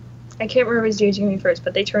 I can't remember if it was Diogee coming first,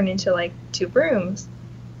 but they turn into, like, two brooms.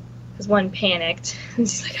 Because one panicked. And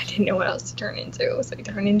she's like, I didn't know what else to turn into. So he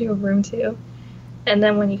turned into a broom, too. And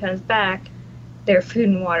then when he comes back, they're food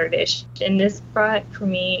and water dish. And this brought, for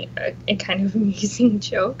me, a kind of amusing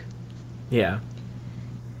joke. Yeah.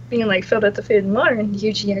 Being, like, filled with the food and water, and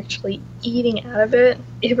Diogee actually eating out of it.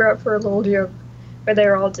 It brought for a little joke where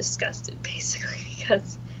they're all disgusted, basically,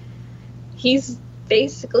 because he's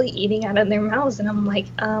basically eating out of their mouths. And I'm like,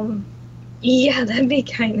 yeah, that'd be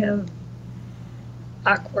kind of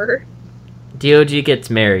awkward. Diogee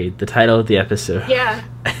gets married, the title of the episode. Yeah.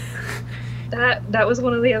 That was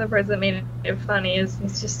one of the other parts that made it funny. Is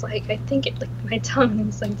it's just like, I think it like my tongue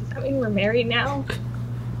is like, does that mean we're married now?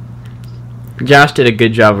 Josh did a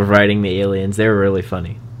good job of writing the aliens. They were really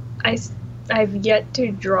funny. I've yet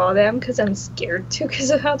to draw them because I'm scared to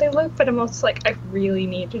because of how they look, but I'm also like, I really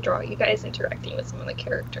need to draw you guys interacting with some of the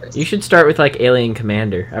characters. You should start with like Alien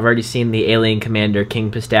Commander. I've already seen the Alien Commander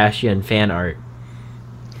King Pistachio fan art.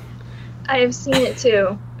 I have seen it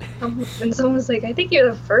too. And someone's like, I think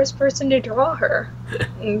you're the first person to draw her.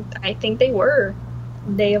 And I think they were.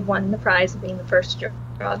 They have won the prize of being the first to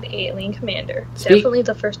draw the Alien Commander. Definitely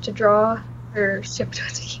the first to draw her shipped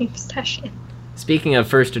with the King Pistachio. Speaking of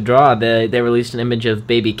first to draw, they released an image of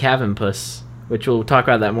baby Cavernpuss, which we'll talk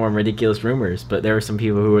about that more in Ridiculous Rumors, but there were some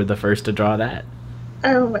people who were the first to draw that.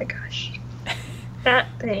 Oh my gosh. That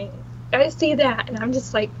thing. I see that, and I'm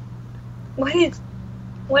just like, what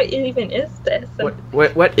even is this?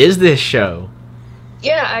 What is this show?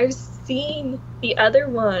 Yeah, I've seen the other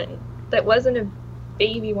one that wasn't a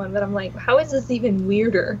baby one, but I'm like, how is this even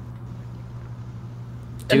weirder?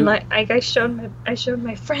 And I showed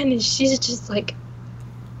my friend, and she's just like,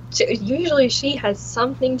 usually she has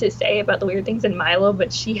something to say about the weird things in Milo,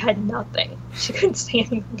 but she had nothing. She couldn't say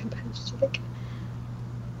anything about it. She's like,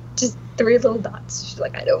 just three little dots. She's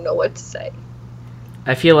like, I don't know what to say.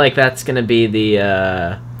 I feel like that's gonna be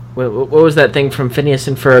the what was that thing from Phineas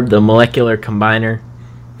and Ferb, the molecular combiner?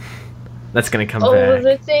 That's gonna come back. Oh,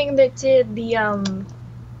 the thing that did the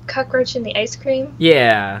cockroach in the ice cream?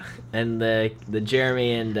 Yeah, and the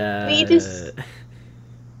Jeremy and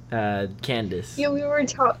Candace. Yeah, we were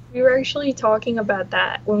actually talking about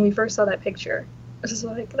that when we first saw that picture. It's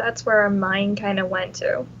like, that's where our mind kind of went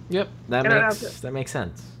to. Yep, that makes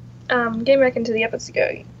sense. Getting back into the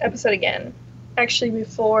episode again. Actually,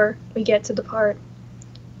 before we get to the part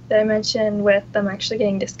that I mentioned with them actually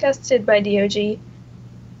getting disgusted by Diogee,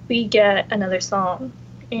 we get another song,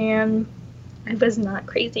 and I was not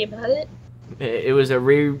crazy about it. It was a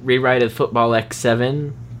rewrite of Football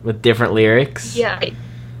X7 with different lyrics. Yeah,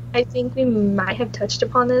 I think we might have touched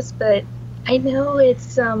upon this, but I know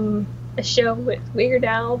it's a show with Weird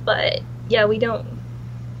Al, but yeah, we don't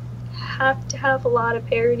have to have a lot of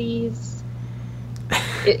parodies.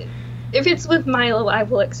 If it's with Milo, I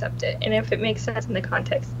will accept it, and if it makes sense in the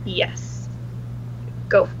context, yes,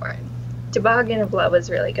 go for it. Toboggan of Love was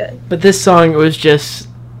really good. But this song was just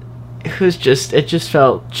it just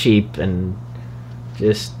felt cheap and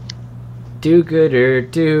just do good or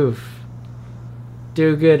doof.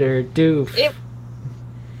 Do good or doof.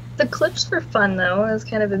 The clips were fun though. It was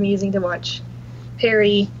kind of amusing to watch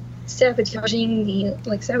Perry sabotaging the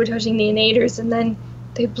innators, and then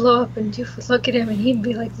they blow up and Doof would look at him and he'd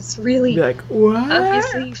be like this really Be like, what?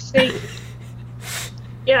 obviously fake.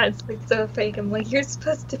 Yeah, it's like so fake. I'm like, you're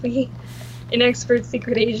supposed to be an expert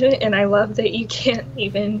secret agent, and I love that you can't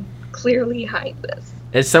even clearly hide this.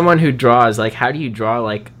 As someone who draws, like, how do you draw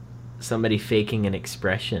like somebody faking an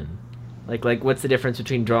expression? Like what's the difference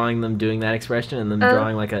between drawing them doing that expression and them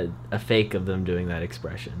drawing like a fake of them doing that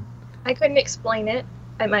expression? I couldn't explain it.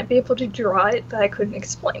 I might be able to draw it, but I couldn't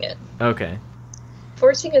explain it. Okay.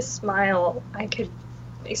 Forcing a smile, I could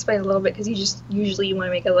explain a little bit, because you want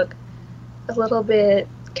to make it look a little bit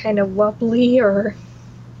kind of wobbly, or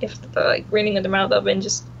if the like reading of the mouth open,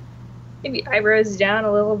 just maybe eyebrows down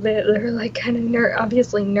a little bit. They're like kind of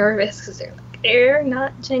obviously nervous because they're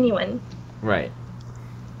not genuine. Right.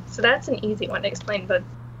 So that's an easy one to explain, but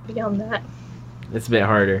beyond that, It's a bit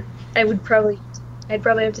harder. I'd probably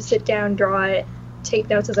have to sit down, draw it, take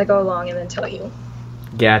notes as I go along, and then tell you.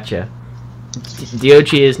 Gotcha.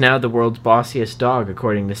 Diogee is now the world's bossiest dog,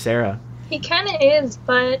 according to Sarah. He kind of is,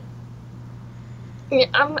 but yeah,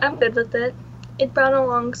 I'm good with it. It brought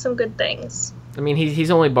along some good things. I mean,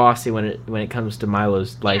 he's only bossy when it comes to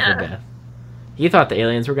Milo's life or Yeah. death. He thought the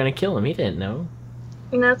aliens were gonna kill him. He didn't know.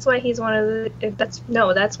 And that's why he's one of the.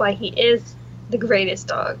 That's why he is the greatest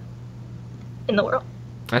dog in the world.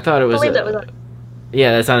 I thought it I was. believe that was.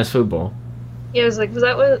 Yeah, that's on his food bowl. Yeah, it was like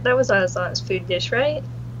that was on his food dish, right?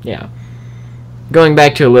 Yeah. Going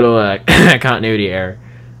back to a little continuity error.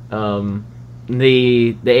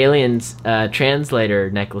 The aliens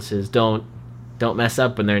translator necklaces don't mess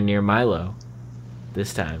up when they're near Milo.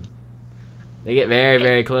 This time, they get very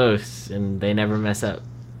very close and they never mess up.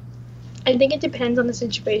 I think it depends on the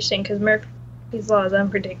situation, because Murphy's Law is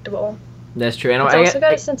unpredictable. That's true. And It's also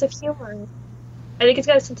got a sense of humor. I think it's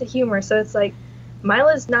got a sense of humor, so it's like,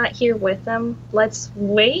 Milo's not here with them. Let's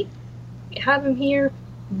wait, have him here,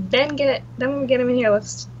 then when we get him in here,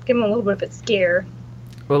 let's give him a little bit of a scare.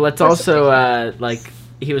 well, let's also like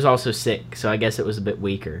he was also sick, so I guess it was a bit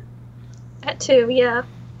weaker. That too, yeah.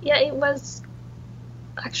 Yeah, it was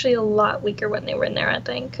actually a lot weaker when they were in there, I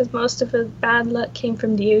think, because most of his bad luck came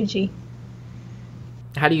from Diogee.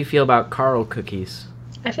 How do you feel about Carl cookies?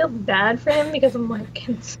 I feel bad for him, because I'm like,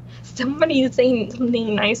 can somebody say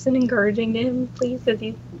something nice and encouraging to him, please, if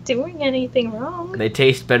he's doing anything wrong? They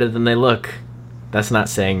taste better than they look. That's not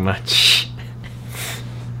saying much.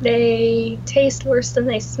 They taste worse than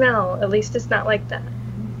they smell. At least it's not like that.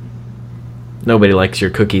 Nobody likes your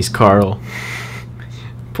cookies, Carl.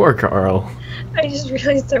 Poor Carl. I just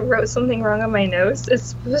realized I wrote something wrong on my notes. It's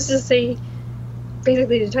supposed to say,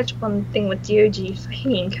 basically to touch upon the thing with Diogee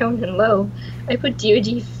fighting Conan Loeb. I put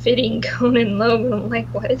Diogee fitting Conan Loeb, and I'm like,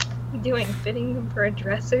 what is he doing? Fitting them for a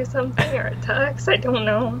dress or something? Or a tux? I don't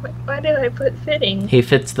know. I'm like, why did I put fitting? He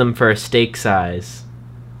fits them for a steak size.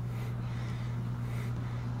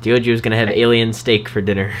 Diogee was gonna have alien steak for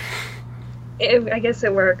dinner. I guess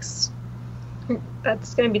it works.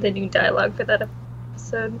 That's gonna be the new dialogue for that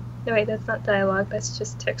episode. No, wait, that's not dialogue. That's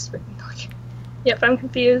just text written. Yep, I'm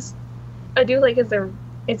confused. I do like as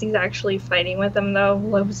he's actually fighting with them though.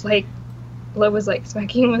 Loeb was like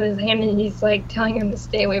smacking him with his hand, and he's like telling him to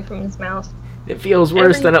stay away from his mouth. It feels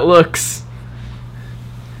worse than it looks.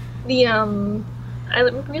 I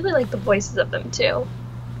really like the voices of them too,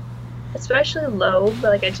 especially Loeb.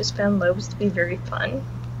 Like, I just found Loeb's to be very fun.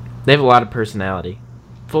 They have a lot of personality.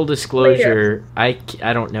 Full disclosure, I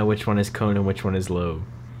don't know which one is Conan and which one is Loeb.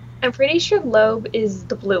 I'm pretty sure Loeb is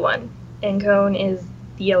the blue one, and Cone is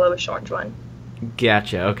the yellowish orange one.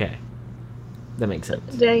 Gotcha, okay. That makes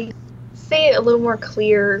sense. They say it a little more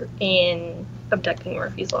clear in Abducting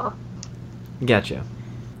Murphy's Law, Gotcha.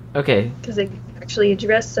 Okay. because they actually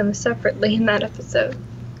address them separately in that episode.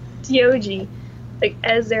 Diogee, like,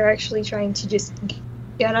 as they're actually trying to just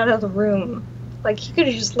get out of the room, like, he could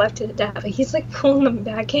have just left it at that, but he's like pulling them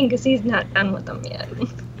back in because he's not done with them yet.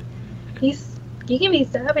 You can be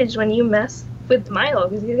savage when you mess with Milo,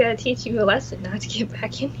 because he's got to teach you a lesson not to get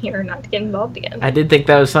back in here, not to get involved again. I did think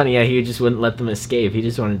that was funny. Yeah, he just wouldn't let them escape. He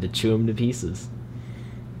just wanted to chew them to pieces.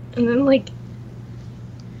 And then, like,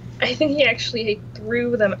 I think he actually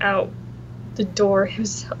threw them out the door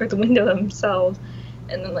himself, or the window themselves,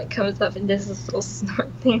 and then, like, comes up and does this little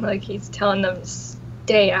snort thing, like he's telling them to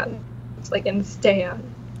stay out. It's like, and stay out.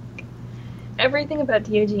 Everything about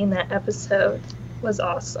Diogee in that episode was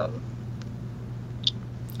awesome.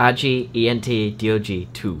 Aji ENT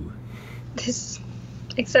Diogee 2.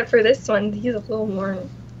 Except for this one, he's a little more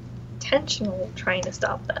intentional trying to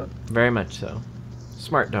stop them. Very much so.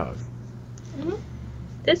 Smart dog.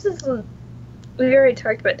 This is... We've already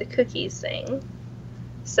talked about the cookies thing.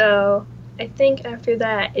 So, I think after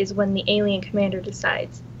that is when the alien commander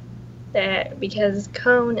decides that because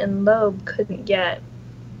Cone and Loeb couldn't get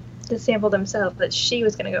the sample themselves, that she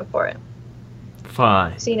was going to go for it.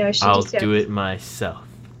 Fine. So, she I'll just do it myself.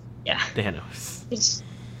 Yeah. Thanos.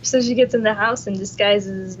 So she gets in the house and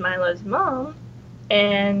disguises Milo's mom,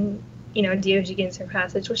 and, Diogee gains her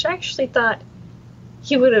passage, which I actually thought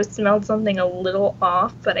he would have smelled something a little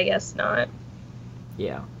off, but I guess not.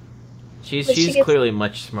 Yeah. She's gets... clearly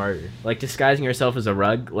much smarter. Like, disguising herself as a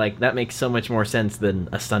rug, like, that makes so much more sense than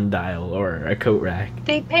a sundial or a coat rack.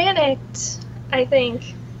 They panicked, I think.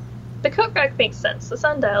 The coat rack makes sense. The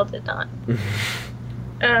sundial did not.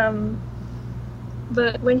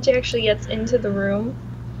 But when she actually gets into the room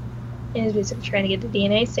and is basically trying to get the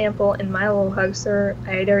DNA sample, and Milo hugs her,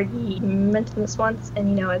 I had already mentioned this once,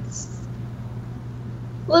 and it's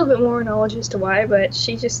a little bit more knowledge as to why, but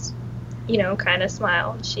she just, kind of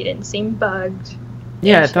smiled. She didn't seem bugged.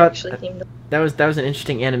 Yeah, I thought seemed... that was an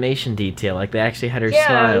interesting animation detail. Like, they actually had her smile.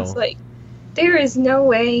 smile. Yeah, it's like, there is no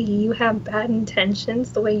way you have bad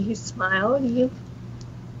intentions the way you smiled.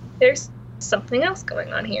 There's something else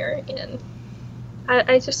going on here, and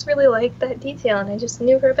I just really liked that detail, and I just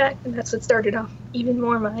knew her back, and that's what started off even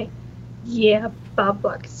more my, Bob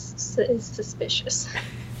Block is suspicious.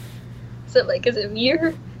 So, because if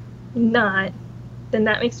you're not, then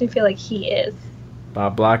that makes me feel like he is.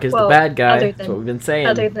 Bob Block is the bad guy. That's what we've been saying.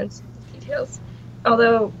 Other than details.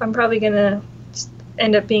 Although, I'm probably going to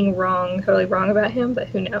end up being totally wrong about him, but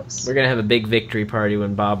who knows? We're going to have a big victory party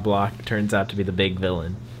when Bob Block turns out to be the big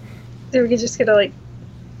villain. We're just going to,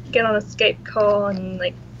 get on a Skype call and,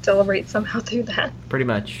 celebrate somehow through that. Pretty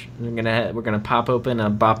much. We're gonna pop open a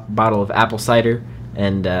bottle of apple cider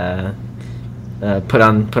and put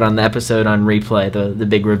on the episode on replay, the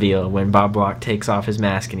big reveal when Bob Block takes off his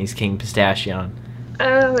mask and he's King Pistachion.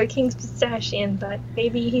 Oh, King's Pistachion, but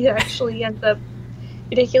maybe he actually ends up...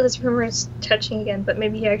 Ridiculous rumors touching again, but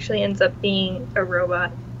maybe he actually ends up being a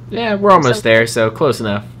robot. Yeah, we're almost there, so close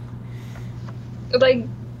enough.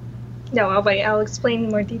 No, I'll explain in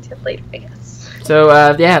more detail later, I guess.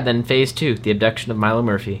 So, then Phase 2, the abduction of Milo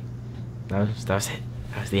Murphy. That was it.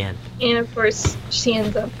 That was the end. And, of course, she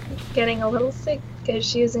ends up getting a little sick because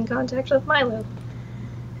she was in contact with Milo,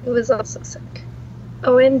 who was also sick.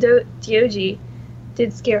 Oh, and Diogee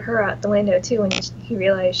did scare her out the window, too, when he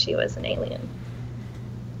realized she was an alien.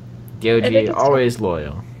 Diogee, always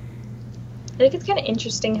loyal. I think it's kind of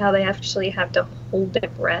interesting how they actually have to hold their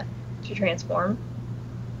breath to transform.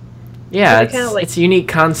 Yeah, it's a unique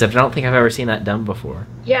concept. I don't think I've ever seen that done before.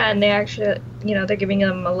 Yeah, and they actually, they're giving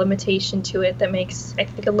them a limitation to it that makes, I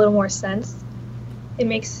think, a little more sense. It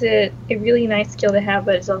makes it a really nice skill to have,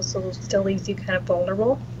 but it also still leaves you kind of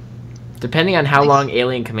vulnerable. Depending on how long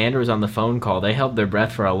Alien Commander was on the phone call, they held their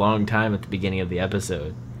breath for a long time at the beginning of the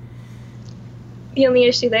episode. The only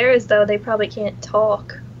issue there is, though, they probably can't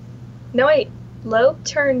talk. No, wait. Loeb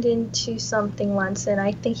turned into something once, and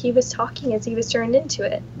I think he was talking as he was turned into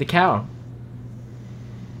it. The cow.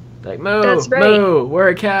 Like, moo, That's right. moo, we're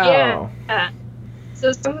a cow. Yeah.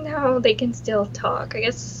 So somehow they can still talk. I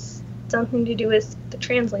guess something to do with the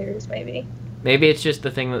translators, maybe. Maybe it's just the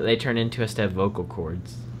thing that they turn into us to have vocal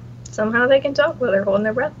cords. Somehow they can talk while they're holding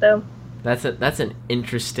their breath, though. That's an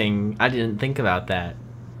interesting... I didn't think about that.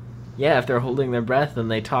 Yeah, if they're holding their breath and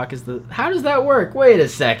they talk as the... How does that work? Wait a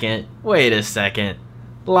second.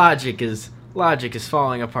 Logic is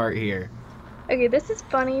falling apart here. Okay, this is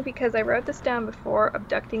funny because I wrote this down before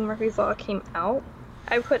Abducting Murphy's Law came out.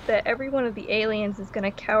 I put that every one of the aliens is going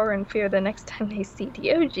to cower in fear the next time they see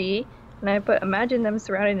Diogee. And I put, imagine them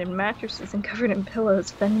surrounded in mattresses and covered in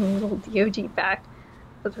pillows, fending little Diogee back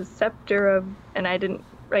with a scepter of... And I didn't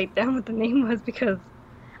write down what the name was because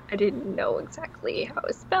I didn't know exactly how it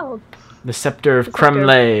was spelled. The Scepter of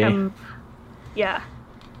Kremlin. Yeah.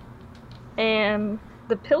 And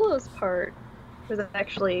the pillows part was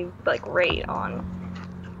actually, right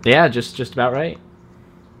on. Yeah, just about right.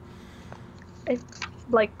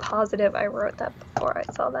 I'm, positive I wrote that before I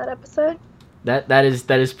saw that episode. That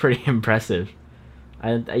is pretty impressive.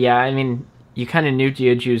 I mean, you kind of knew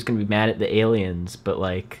Diogee was going to be mad at the aliens, but,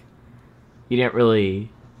 you didn't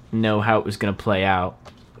really know how it was going to play out.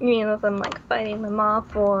 You mean with them, fighting them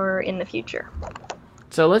off or in the future?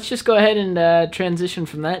 So let's just go ahead and transition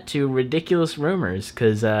from that to ridiculous rumors,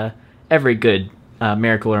 because every good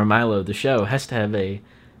Miracle or Milo, the show, has to have a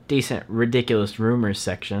decent ridiculous rumors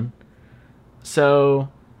section. So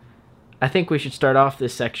I think we should start off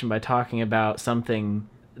this section by talking about something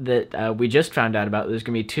that we just found out about. There's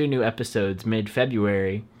going to be 2 new episodes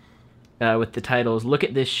mid-February with the titles Look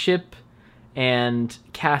at This Ship and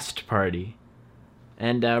Cast Party.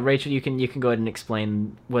 And Rachel, you can go ahead and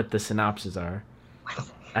explain what the synopses are.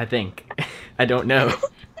 I think. I don't know.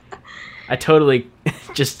 I totally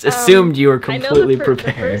just assumed you were completely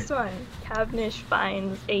prepared. The first one, Cavendish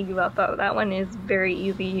finds a UFO. That one is very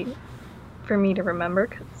easy for me to remember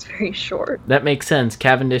because it's very short. That makes sense.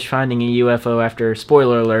 Cavendish finding a UFO after,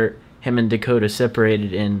 spoiler alert, him and Dakota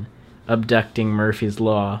separated in abducting Murphy's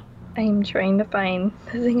Law. I'm trying to find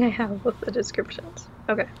the thing I have with the descriptions.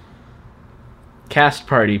 Okay. Cast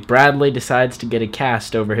Party. Bradley decides to get a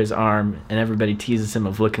cast over his arm, and everybody teases him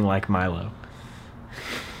of looking like Milo.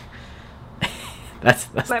 that's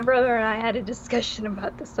My brother and I had a discussion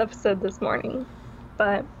about this episode this morning,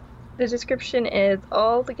 but the description is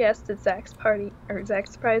all the guests at Zach's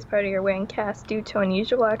surprise party are wearing casts due to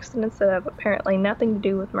unusual accidents that have apparently nothing to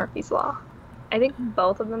do with Murphy's Law. I think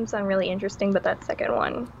both of them sound really interesting, but that second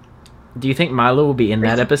one. Do you think Milo will be in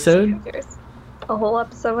that episode? A whole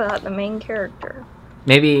episode without the main character.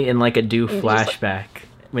 Maybe in like a Doof flashback.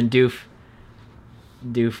 When Doof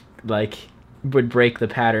like would break the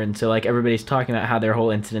pattern. So like everybody's talking about how their whole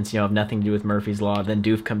incidents, have nothing to do with Murphy's Law. Then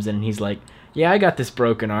Doof comes in and he's like, yeah, I got this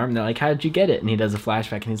broken arm. And they're like, how did you get it? And he does a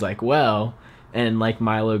flashback and he's like, well, and like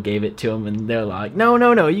Milo gave it to him, and they're like,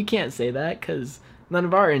 no, you can't say that because none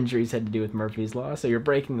of our injuries had to do with Murphy's Law, so you're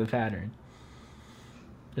breaking the pattern.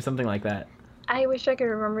 Or something like that. I wish I could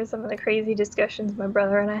remember some of the crazy discussions my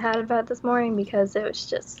brother and I had about this morning because it was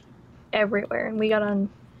just everywhere. And we got on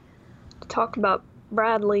to talk about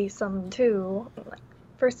Bradley some too. Like,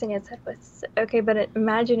 first thing I said was, okay, but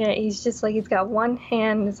imagine it. He's just like, he's got one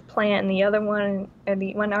hand is a plant and the other one, or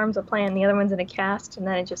the one arm's a plant and the other one's in a cast. And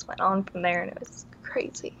then it just went on from there and it was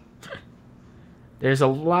crazy. There's a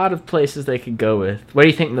lot of places they could go with. What do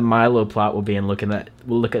you think the Milo plot will be in Look at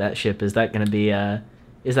That Ship? Is that going to be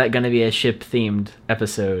a ship-themed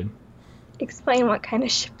episode? Explain what kind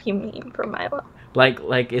of ship you mean for Milo.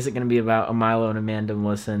 Like, is it going to be about a Milo and Amanda,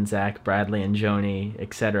 Melissa and Zach, Bradley and Joni,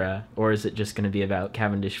 etc.? Or is it just going to be about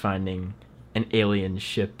Cavendish finding an alien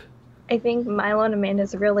ship? I think Milo and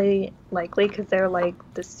Amanda's really likely because they're like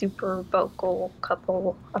the super vocal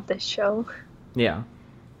couple of this show. Yeah.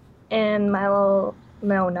 And I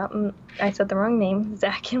said the wrong name.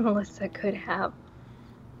 Zach and Melissa could have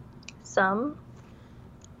some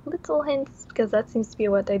little hints, because that seems to be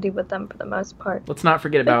what they do with them for the most part. Let's not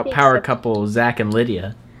forget about power couple Zach and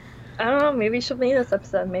Lydia. I don't know, maybe she'll be in this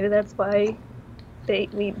episode. Maybe that's why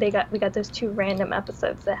we got those 2 random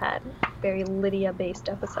episodes that had very Lydia-based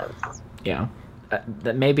episodes. Yeah.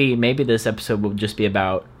 That maybe this episode will just be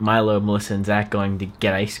about Milo, Melissa, and Zach going to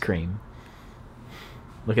get ice cream.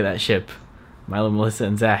 Look at that ship. Milo, Melissa,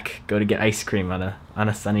 and Zach go to get ice cream on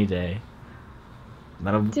a sunny day.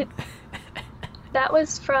 That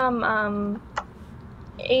was from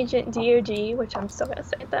Agent Diogee, which I'm still gonna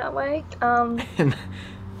say it that way.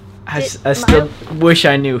 I still wish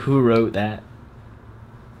I knew who wrote that.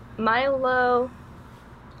 Milo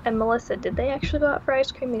and Melissa, did they actually go out for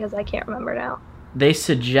ice cream? Because I can't remember now. They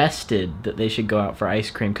suggested that they should go out for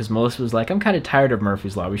ice cream because Melissa was like, I'm kind of tired of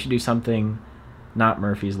Murphy's Law. We should do something not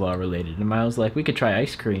Murphy's Law related. And Miles was like, we could try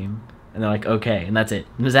ice cream. And they're like, okay, and that's it.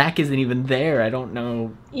 Zach isn't even there. I don't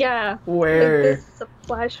know. Yeah. Where? Like, this is a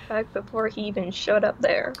flashback before he even showed up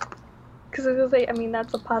there. Because it was like, I mean,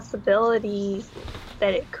 that's a possibility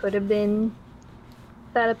that it could have been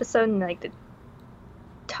that episode, and like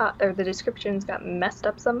the descriptions got messed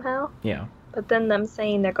up somehow. Yeah. But then them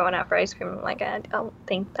saying they're going out for ice cream, I'm like, I don't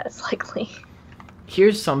think that's likely.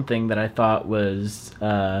 Here's something that I thought was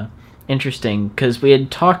interesting, because we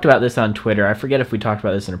had talked about this on Twitter. I forget if we talked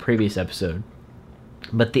about this in a previous episode,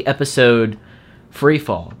 but the episode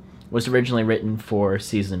Freefall was originally written for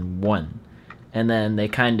season 1, and then they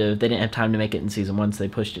didn't have time to make it in season 1, so they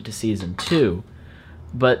pushed it to season 2.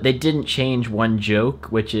 But they didn't change one joke,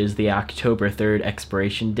 which is the October 3rd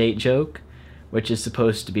expiration date joke, which is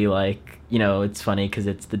supposed to be like, it's funny because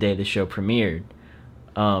it's the day the show premiered.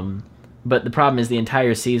 But the problem is the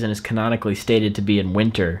entire season is canonically stated to be in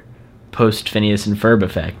winter, post Phineas and Ferb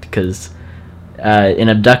effect, because in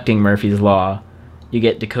abducting Murphy's Law, you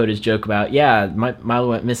get Dakota's joke about, Milo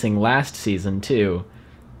went missing last season too,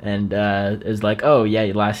 and it was like, oh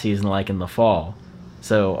yeah, last season like in the fall,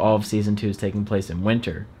 so all of season 2 is taking place in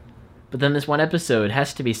winter. But then this one episode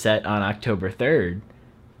has to be set on October 3rd,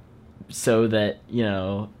 so that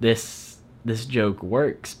this joke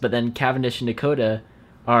works. But then Cavendish and Dakota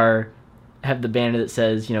have the banner that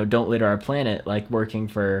says, don't litter our planet, like working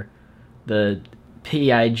for the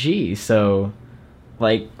PIG, so,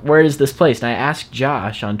 like, where is this place? And I asked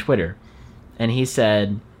Josh on Twitter, and he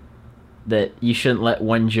said that you shouldn't let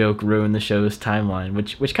one joke ruin the show's timeline,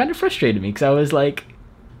 which kind of frustrated me, because I was like,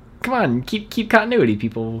 come on, keep continuity,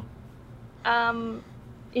 people.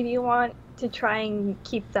 If you want to try and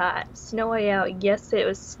keep that snow way out, yes, it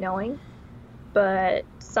was snowing, but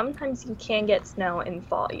sometimes you can get snow in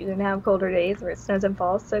fall. You can have colder days where it snows in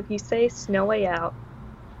fall, so if you say snow way out,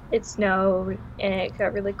 it snowed and it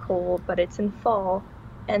got really cold, but it's in fall,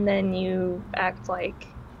 and then you act like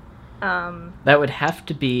that would have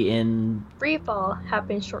to be in... free fall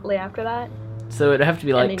happened shortly after that. So it would have to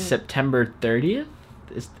be like then, September 30th?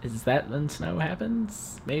 Is that when snow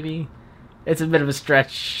happens? Maybe? It's a bit of a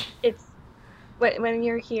stretch. It's when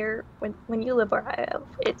you're here, when you live where I live,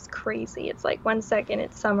 it's crazy. It's like 1 second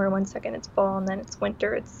it's summer, 1 second it's fall, and then it's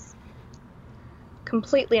winter. It's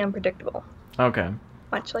completely unpredictable. Okay.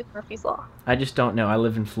 Much like Murphy's Law. I just don't know. I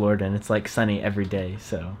live in Florida, and it's like sunny every day,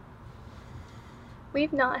 so...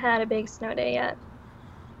 We've not had a big snow day yet.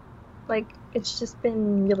 Like, it's just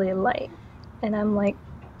been really light. And I'm like,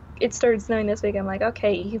 it started snowing this week. I'm like,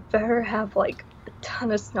 okay, you better have like a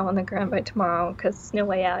ton of snow on the ground by tomorrow, because Snow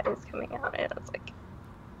Way Out is coming out. And it's like,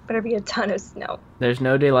 better be a ton of snow. There's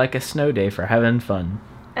no day like a snow day for having fun.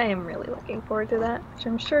 I am really looking forward to that, which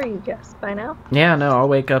I'm sure you guessed by now. Yeah, no, I'll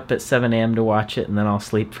wake up at 7 a.m. to watch it, and then I'll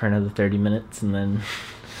sleep for another 30 minutes, and then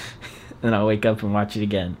I'll wake up and watch it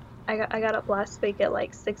again. I got up last week at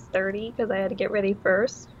like 6:30 because I had to get ready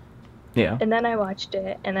first. Yeah. And then I watched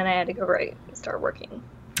it, and then I had to go right and start working.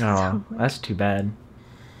 Oh, that's too bad.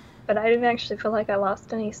 But I didn't actually feel like I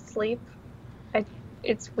lost any sleep.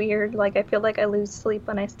 It's weird. Like, I feel like I lose sleep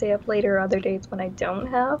when I stay up later other days when I don't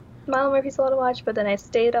have Mile Murphy's Law to watch, but then I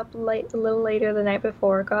stayed up late, a little later the night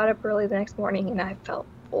before, got up early the next morning, and I felt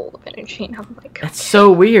full of energy, and I'm like... That's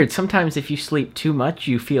so weird. Sometimes if you sleep too much,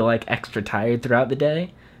 you feel, like, extra tired throughout the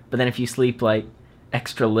day. But then if you sleep, like,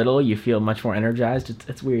 extra little, you feel much more energized.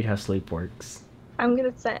 It's weird how sleep works.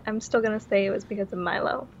 I'm still gonna say it was because of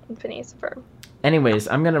Milo and Phineas and Ferb. Anyways,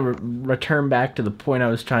 I'm gonna return back to the point I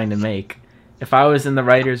was trying to make. If I was in the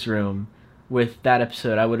writer's room with that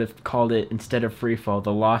episode, I would have called it, instead of Freefall,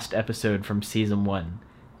 the lost episode from Season 1.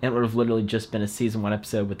 And it would have literally just been a Season 1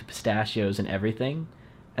 episode with the pistachios and everything.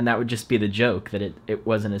 And that would just be the joke, that it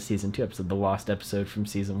wasn't a Season 2 episode, the lost episode from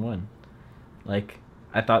Season 1. Like,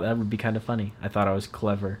 I thought that would be kind of funny. I thought I was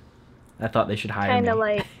clever. I thought they should hire me. Kind of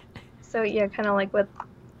like... So, yeah, kind of like with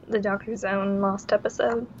the Doctor's Own lost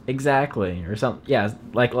episode. Exactly. Or something. Yeah,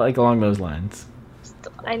 like along those lines.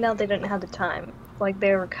 I know they didn't have the time. Like,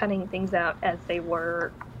 they were cutting things out as they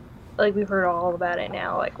were. Like, we've heard all about it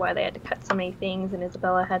now. Like, why they had to cut so many things, and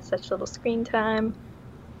Isabella had such little screen time.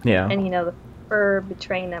 Yeah. And, you know, the Ferb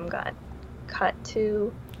betraying them got cut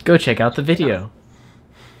too. Go check out the video.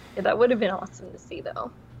 Yeah, that would have been awesome to see,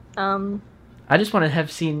 though. I just want to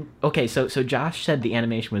have seen... Okay, so Josh said the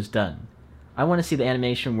animation was done. I want to see the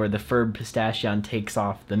animation where the Ferb Pistachion takes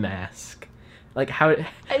off the mask. Like, how...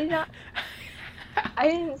 I did not... I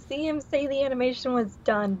didn't see him say the animation was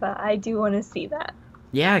done, but I do want to see that.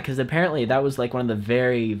 Yeah, because apparently that was, like, one of the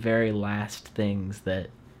very, very last things that,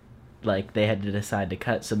 like, they had to decide to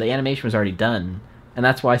cut. So the animation was already done. And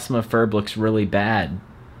that's why some of Ferb looks really bad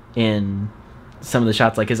in... some of the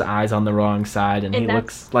shots, like his eyes on the wrong side, and he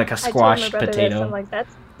looks like a squashed potato. I'm like,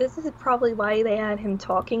 this is probably why they had him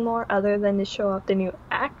talking more, other than to show off the new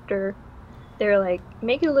actor. They're like,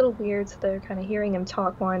 make it a little weird, so they're kind of hearing him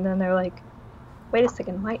talk more, and then they're like, wait a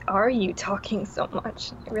second, why are you talking so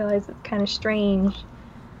much? I realize it's kind of strange.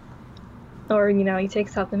 Or, you know, he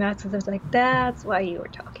takes off the mask, and it's like, that's why you were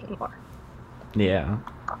talking more. Yeah,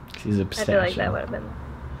 he's a pistachio. I feel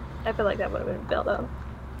like that would have been built up.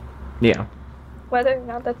 Yeah. Whether or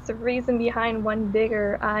not that's the reason behind one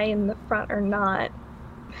bigger eye in the front or not,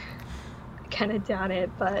 I kind of doubt it,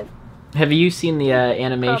 but... Have you seen the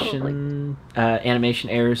animation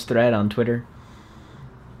errors thread on Twitter?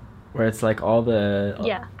 Where it's like all the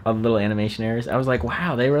little animation errors? I was like,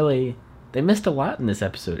 wow, they missed a lot in this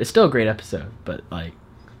episode. It's still a great episode, but like,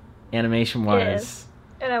 animation-wise...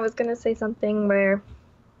 And I was going to say something where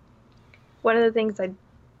one of the things I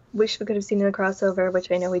wish we could have seen in the crossover,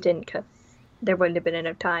 which I know we didn't because there wouldn't have been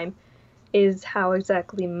enough time, is how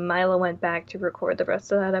exactly Milo went back to record the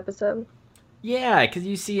rest of that episode. Yeah, because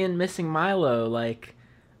you see in Missing Milo, like,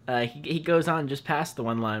 he goes on just past the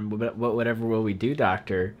one line, whatever will we do,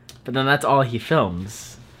 Doctor? But then that's all he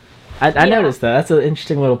films. I noticed that. That's an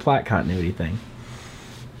interesting little plot continuity thing.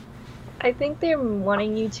 I think they're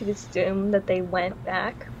wanting you to assume that they went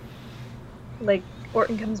back. Like,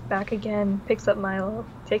 Orton comes back again, picks up Milo,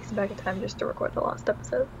 takes him back in time just to record the lost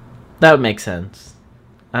episode. That would make sense.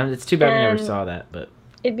 It's too bad we never And saw that, but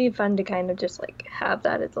it'd be fun to kind of just like have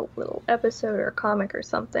that as a little episode or a comic or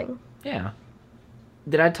something. yeah.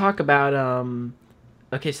 Did I talk about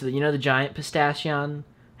okay, so you know the giant pistachion?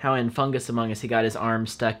 How in Fungus Among Us he got his arm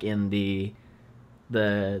stuck in the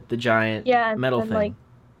giant Yeah, metal and thing. like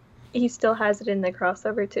he still has it in the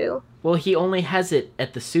crossover too. Well, he only has it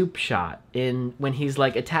at the soup shot. When he's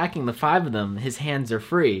like attacking the 5 of them, his hands are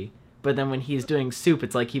free. But then when he's doing soup,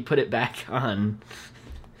 it's like he put it back on.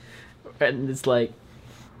 And it's like,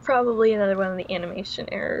 Probably another one of the animation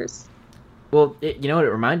errors. well, you know what it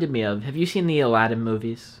reminded me of? Have you seen the Aladdin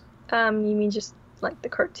movies? You mean just like the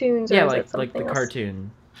cartoons? Or Yeah, is it like the something else?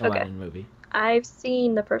 cartoon Aladdin movie. I've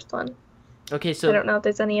seen the first one. Okay, I so don't know if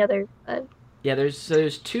there's any other. yeah, there's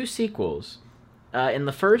 2 sequels. In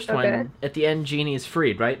the first Okay. one, at the end, Genie is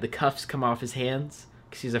freed, right? The cuffs come off his hands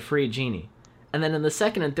because he's a free genie. And then in the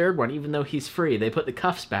second and third one, even though he's free, they put the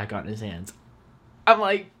cuffs back on his hands. I'm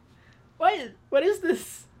like, what is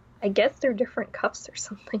this? I guess they're different cuffs or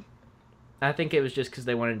something. I think it was just because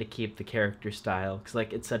they wanted to keep the character style, because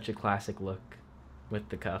like it's such a classic look with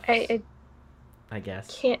the cuffs. I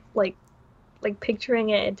guess. Can't like picturing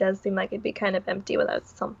it. It does seem like it'd be kind of empty without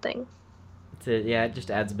something. Yeah, it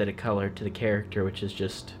just adds a bit of color to the character, which is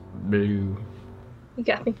just blue. You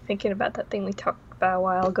got me thinking about that thing we talked about a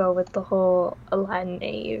while ago with the whole Aladdin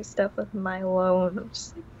AU stuff with Milo, and I'm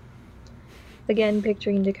just like, again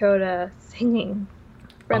picturing Dakota singing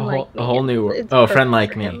 "Friend Like Me." A whole new. It's Oh, perfect Friend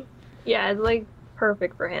Like for Me. him. Yeah, it's like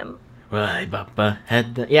perfect for him. Right, Papa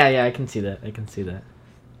had the... Yeah, I can see that.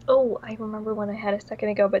 Oh, I remember one I had a second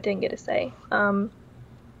ago but didn't get to say.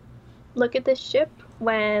 Look at this ship.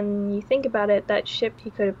 When you think about it, that ship he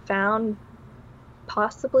could have found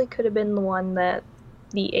possibly could have been the one that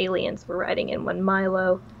the aliens were riding in when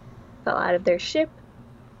Milo fell out of their ship.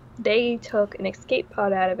 They took an escape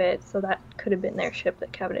pod out of it, so that could have been their ship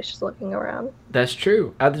that Cavendish is looking around. That's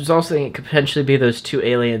true. There's also it could potentially be those 2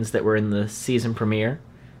 aliens that were in the season premiere,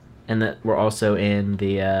 and that were also in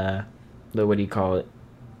the what do you call it?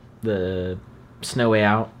 The Snow Way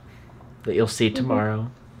Out that you'll see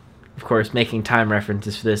tomorrow. Of course, making time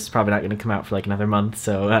references for this is probably not going to come out for like another month,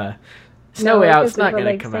 so Snow Way Out's not going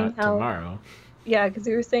to come out tomorrow. Yeah, because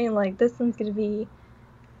we were saying like this one's going to be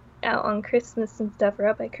out on Christmas and stuff, or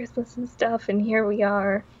out by Christmas and stuff, and here we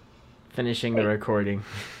are. Finishing the recording.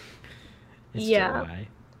 It's Yeah. July.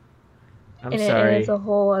 I'm And sorry. it's a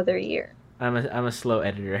whole other year. I'm a slow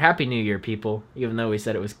editor. Happy New Year, people. Even though we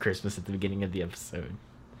said it was Christmas at the beginning of the episode.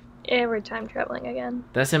 Yeah, we're time traveling again.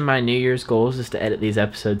 That's in my New Year's goals, is to edit these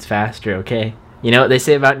episodes faster, okay? You know what they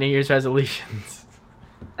say about New Year's resolutions.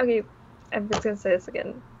 Okay, I'm just gonna say this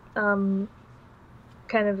again.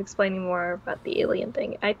 Kind of explaining more about the alien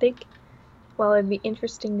thing. I think while it'd be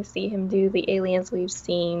interesting to see him do the aliens we've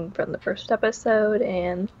seen from the first episode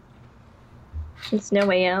and It's No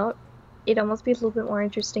Way Out, it'd almost be a little bit more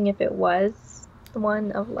interesting if it was the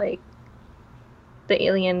one of like the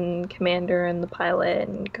alien commander and the pilot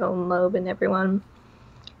and Cone Loeb and everyone.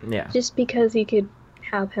 Yeah. Just because you could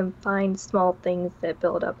have him find small things that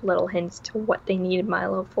build up little hints to what they needed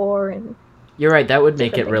Milo for, and You're right, that would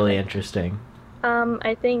make it Different really things. interesting.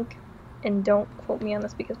 I think, and don't quote me on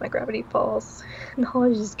this because my Gravity Falls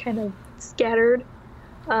knowledge is kind of scattered.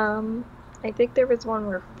 I think there was one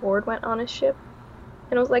where Ford went on a ship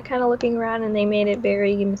and was like kind of looking around, and they made it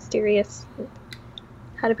very mysterious.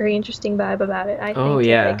 Had a very interesting vibe about it. I think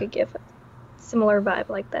yeah. if they could give a similar vibe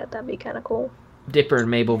like that, that'd be kind of cool. Dipper and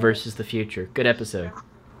Mabel versus the future. Good episode.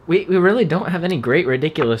 We really don't have any great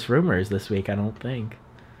ridiculous rumors this week, I don't think.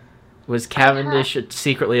 Was Cavendish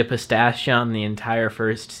secretly a pistachion the entire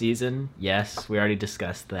first season? Yes, we already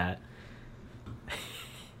discussed that.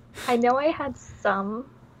 I know I had some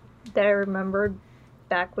that I remembered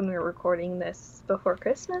back when we were recording this before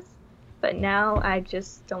Christmas, but now I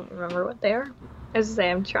just don't remember what they are. As I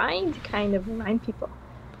say, I'm trying to kind of remind people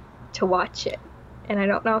to watch it, and I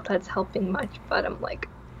don't know if that's helping much, but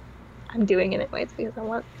I'm doing it anyways because I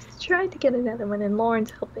want to try to get another one, and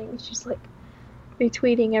Lauren's helping. She's like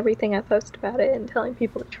retweeting everything I post about it and telling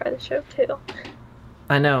people to try the show too.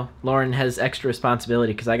 I know. Lauren has extra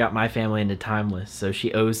responsibility because I got my family into Timeless, so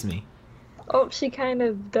she owes me. Oh, she kind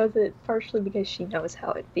of does it partially because she knows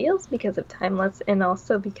how it feels because of Timeless, and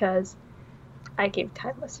also because I gave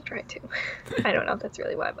Timeless a try too. I don't know if that's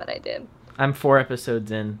really why, but I did. I'm 4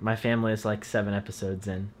 episodes in. My family is like 7 episodes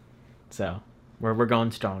in. So, we're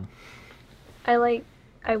going strong.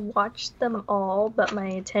 I watched them all, but my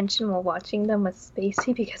attention while watching them was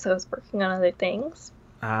spacey because I was working on other things.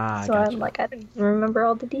 Ah, So gotcha. I'm like, I didn't remember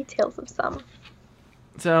all the details of some.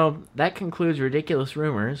 So, that concludes Ridiculous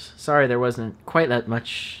Rumors. Sorry there wasn't quite that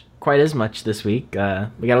much quite as much this week.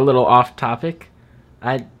 We got a little off topic.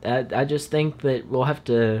 I just think that we'll have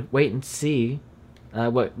to wait and see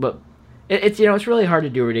what it's it's really hard to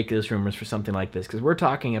do ridiculous rumors for something like this because we're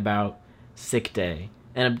talking about Sick Day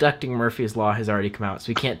and abducting Murphy's Law has already come out, so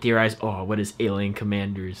we can't theorize. Oh, what is Alien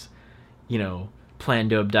Commanders? Plan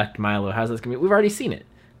to abduct Milo. How's this gonna be? We've already seen it.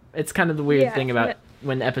 It's kind of the weird thing about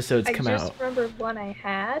when episodes come out. I just remembered one I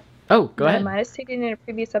had. Oh, go ahead. I might have stated in a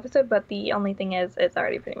previous episode, but the only thing is, it's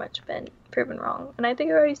already pretty much been proven wrong, and I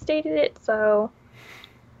think I already stated it. So.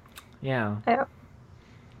 Yeah. Yeah.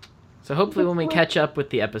 So hopefully when we catch up with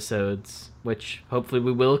the episodes, which hopefully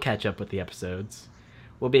we will catch up with the episodes,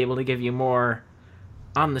 we'll be able to give you more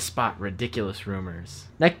on-the-spot ridiculous rumors.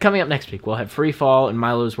 Coming up next week, we'll have Free Fall and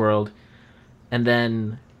Milo's World, and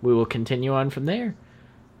then we will continue on from there.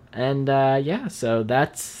 And so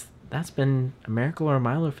that's been A Miracle or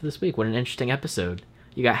Milo for this week. What an interesting episode.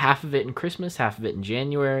 You got half of it in Christmas, half of it in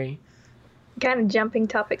January. Kind of jumping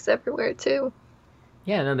topics everywhere, too.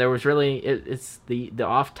 Yeah, no, there was really... It's the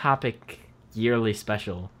off-topic yearly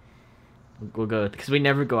special. We'll go with... Because we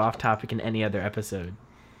never go off-topic in any other episode.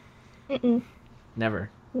 Mm-mm. Never.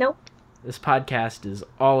 Nope. This podcast is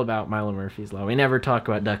all about Milo Murphy's Law. We never talk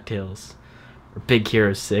about DuckTales or Big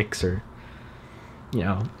Hero 6 or... We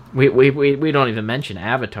don't even mention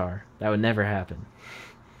Avatar. That would never happen.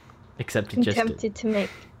 Except it just I'm tempted to make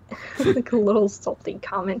like a little salty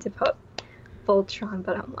comment about Voltron,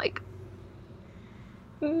 but I'm like...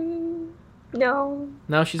 no.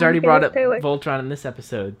 No, she's already brought up Voltron in this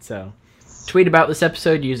episode, so... Tweet about this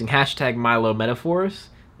episode using hashtag Milo Metaphors,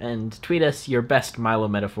 and tweet us your best Milo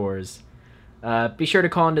metaphors. Be sure to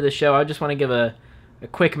call into the show. I just want to give a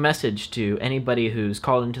quick message to anybody who's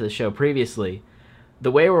called into the show previously.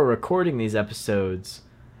 The way we're recording these episodes,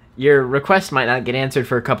 your request might not get answered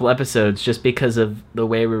for a couple episodes just because of the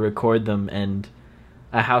way we record them and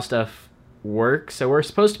how stuff works. So we're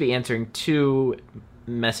supposed to be answering 2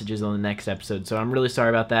 messages on the next episode, so I'm really sorry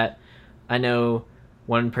about that. I know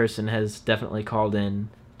one person has definitely called in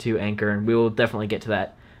to Anchor, and we will definitely get to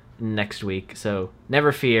that next week, so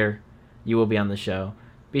never fear, you will be on the show.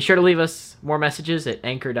 Be sure to leave us more messages at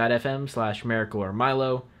anchor.fm/Miracle or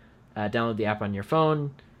Milo. Download the app on your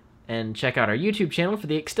phone, and check out our YouTube channel for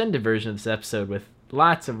the extended version of this episode with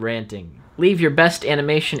lots of ranting. Leave your best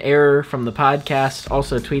animation error from the podcast.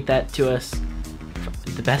 Also tweet that to us.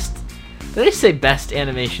 The best... Did I say best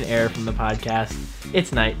animation error from the podcast?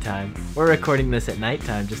 It's nighttime. We're recording this at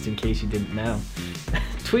nighttime, just in case you didn't know.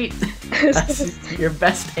 Tweet us your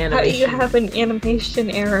best animation. How do you have an animation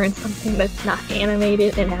error in something that's not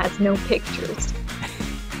animated and has no pictures?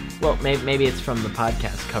 Well, maybe it's from the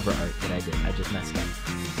podcast cover art that I did. I just messed up.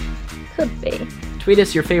 Could be. Tweet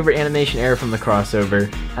us your favorite animation error from the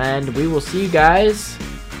crossover, and we will see you guys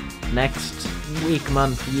next week,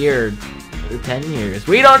 month, year, 10 years.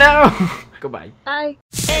 We don't know! Goodbye. Bye.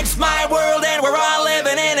 It's my world and we're all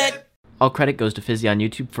living in it. All credit goes to Fizzy on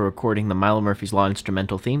YouTube for recording the Milo Murphy's Law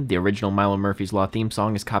instrumental theme. The original Milo Murphy's Law theme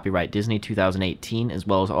song is copyright Disney 2018, as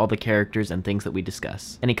well as all the characters and things that we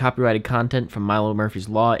discuss. Any copyrighted content from Milo Murphy's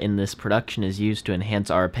Law in this production is used to enhance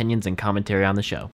our opinions and commentary on the show.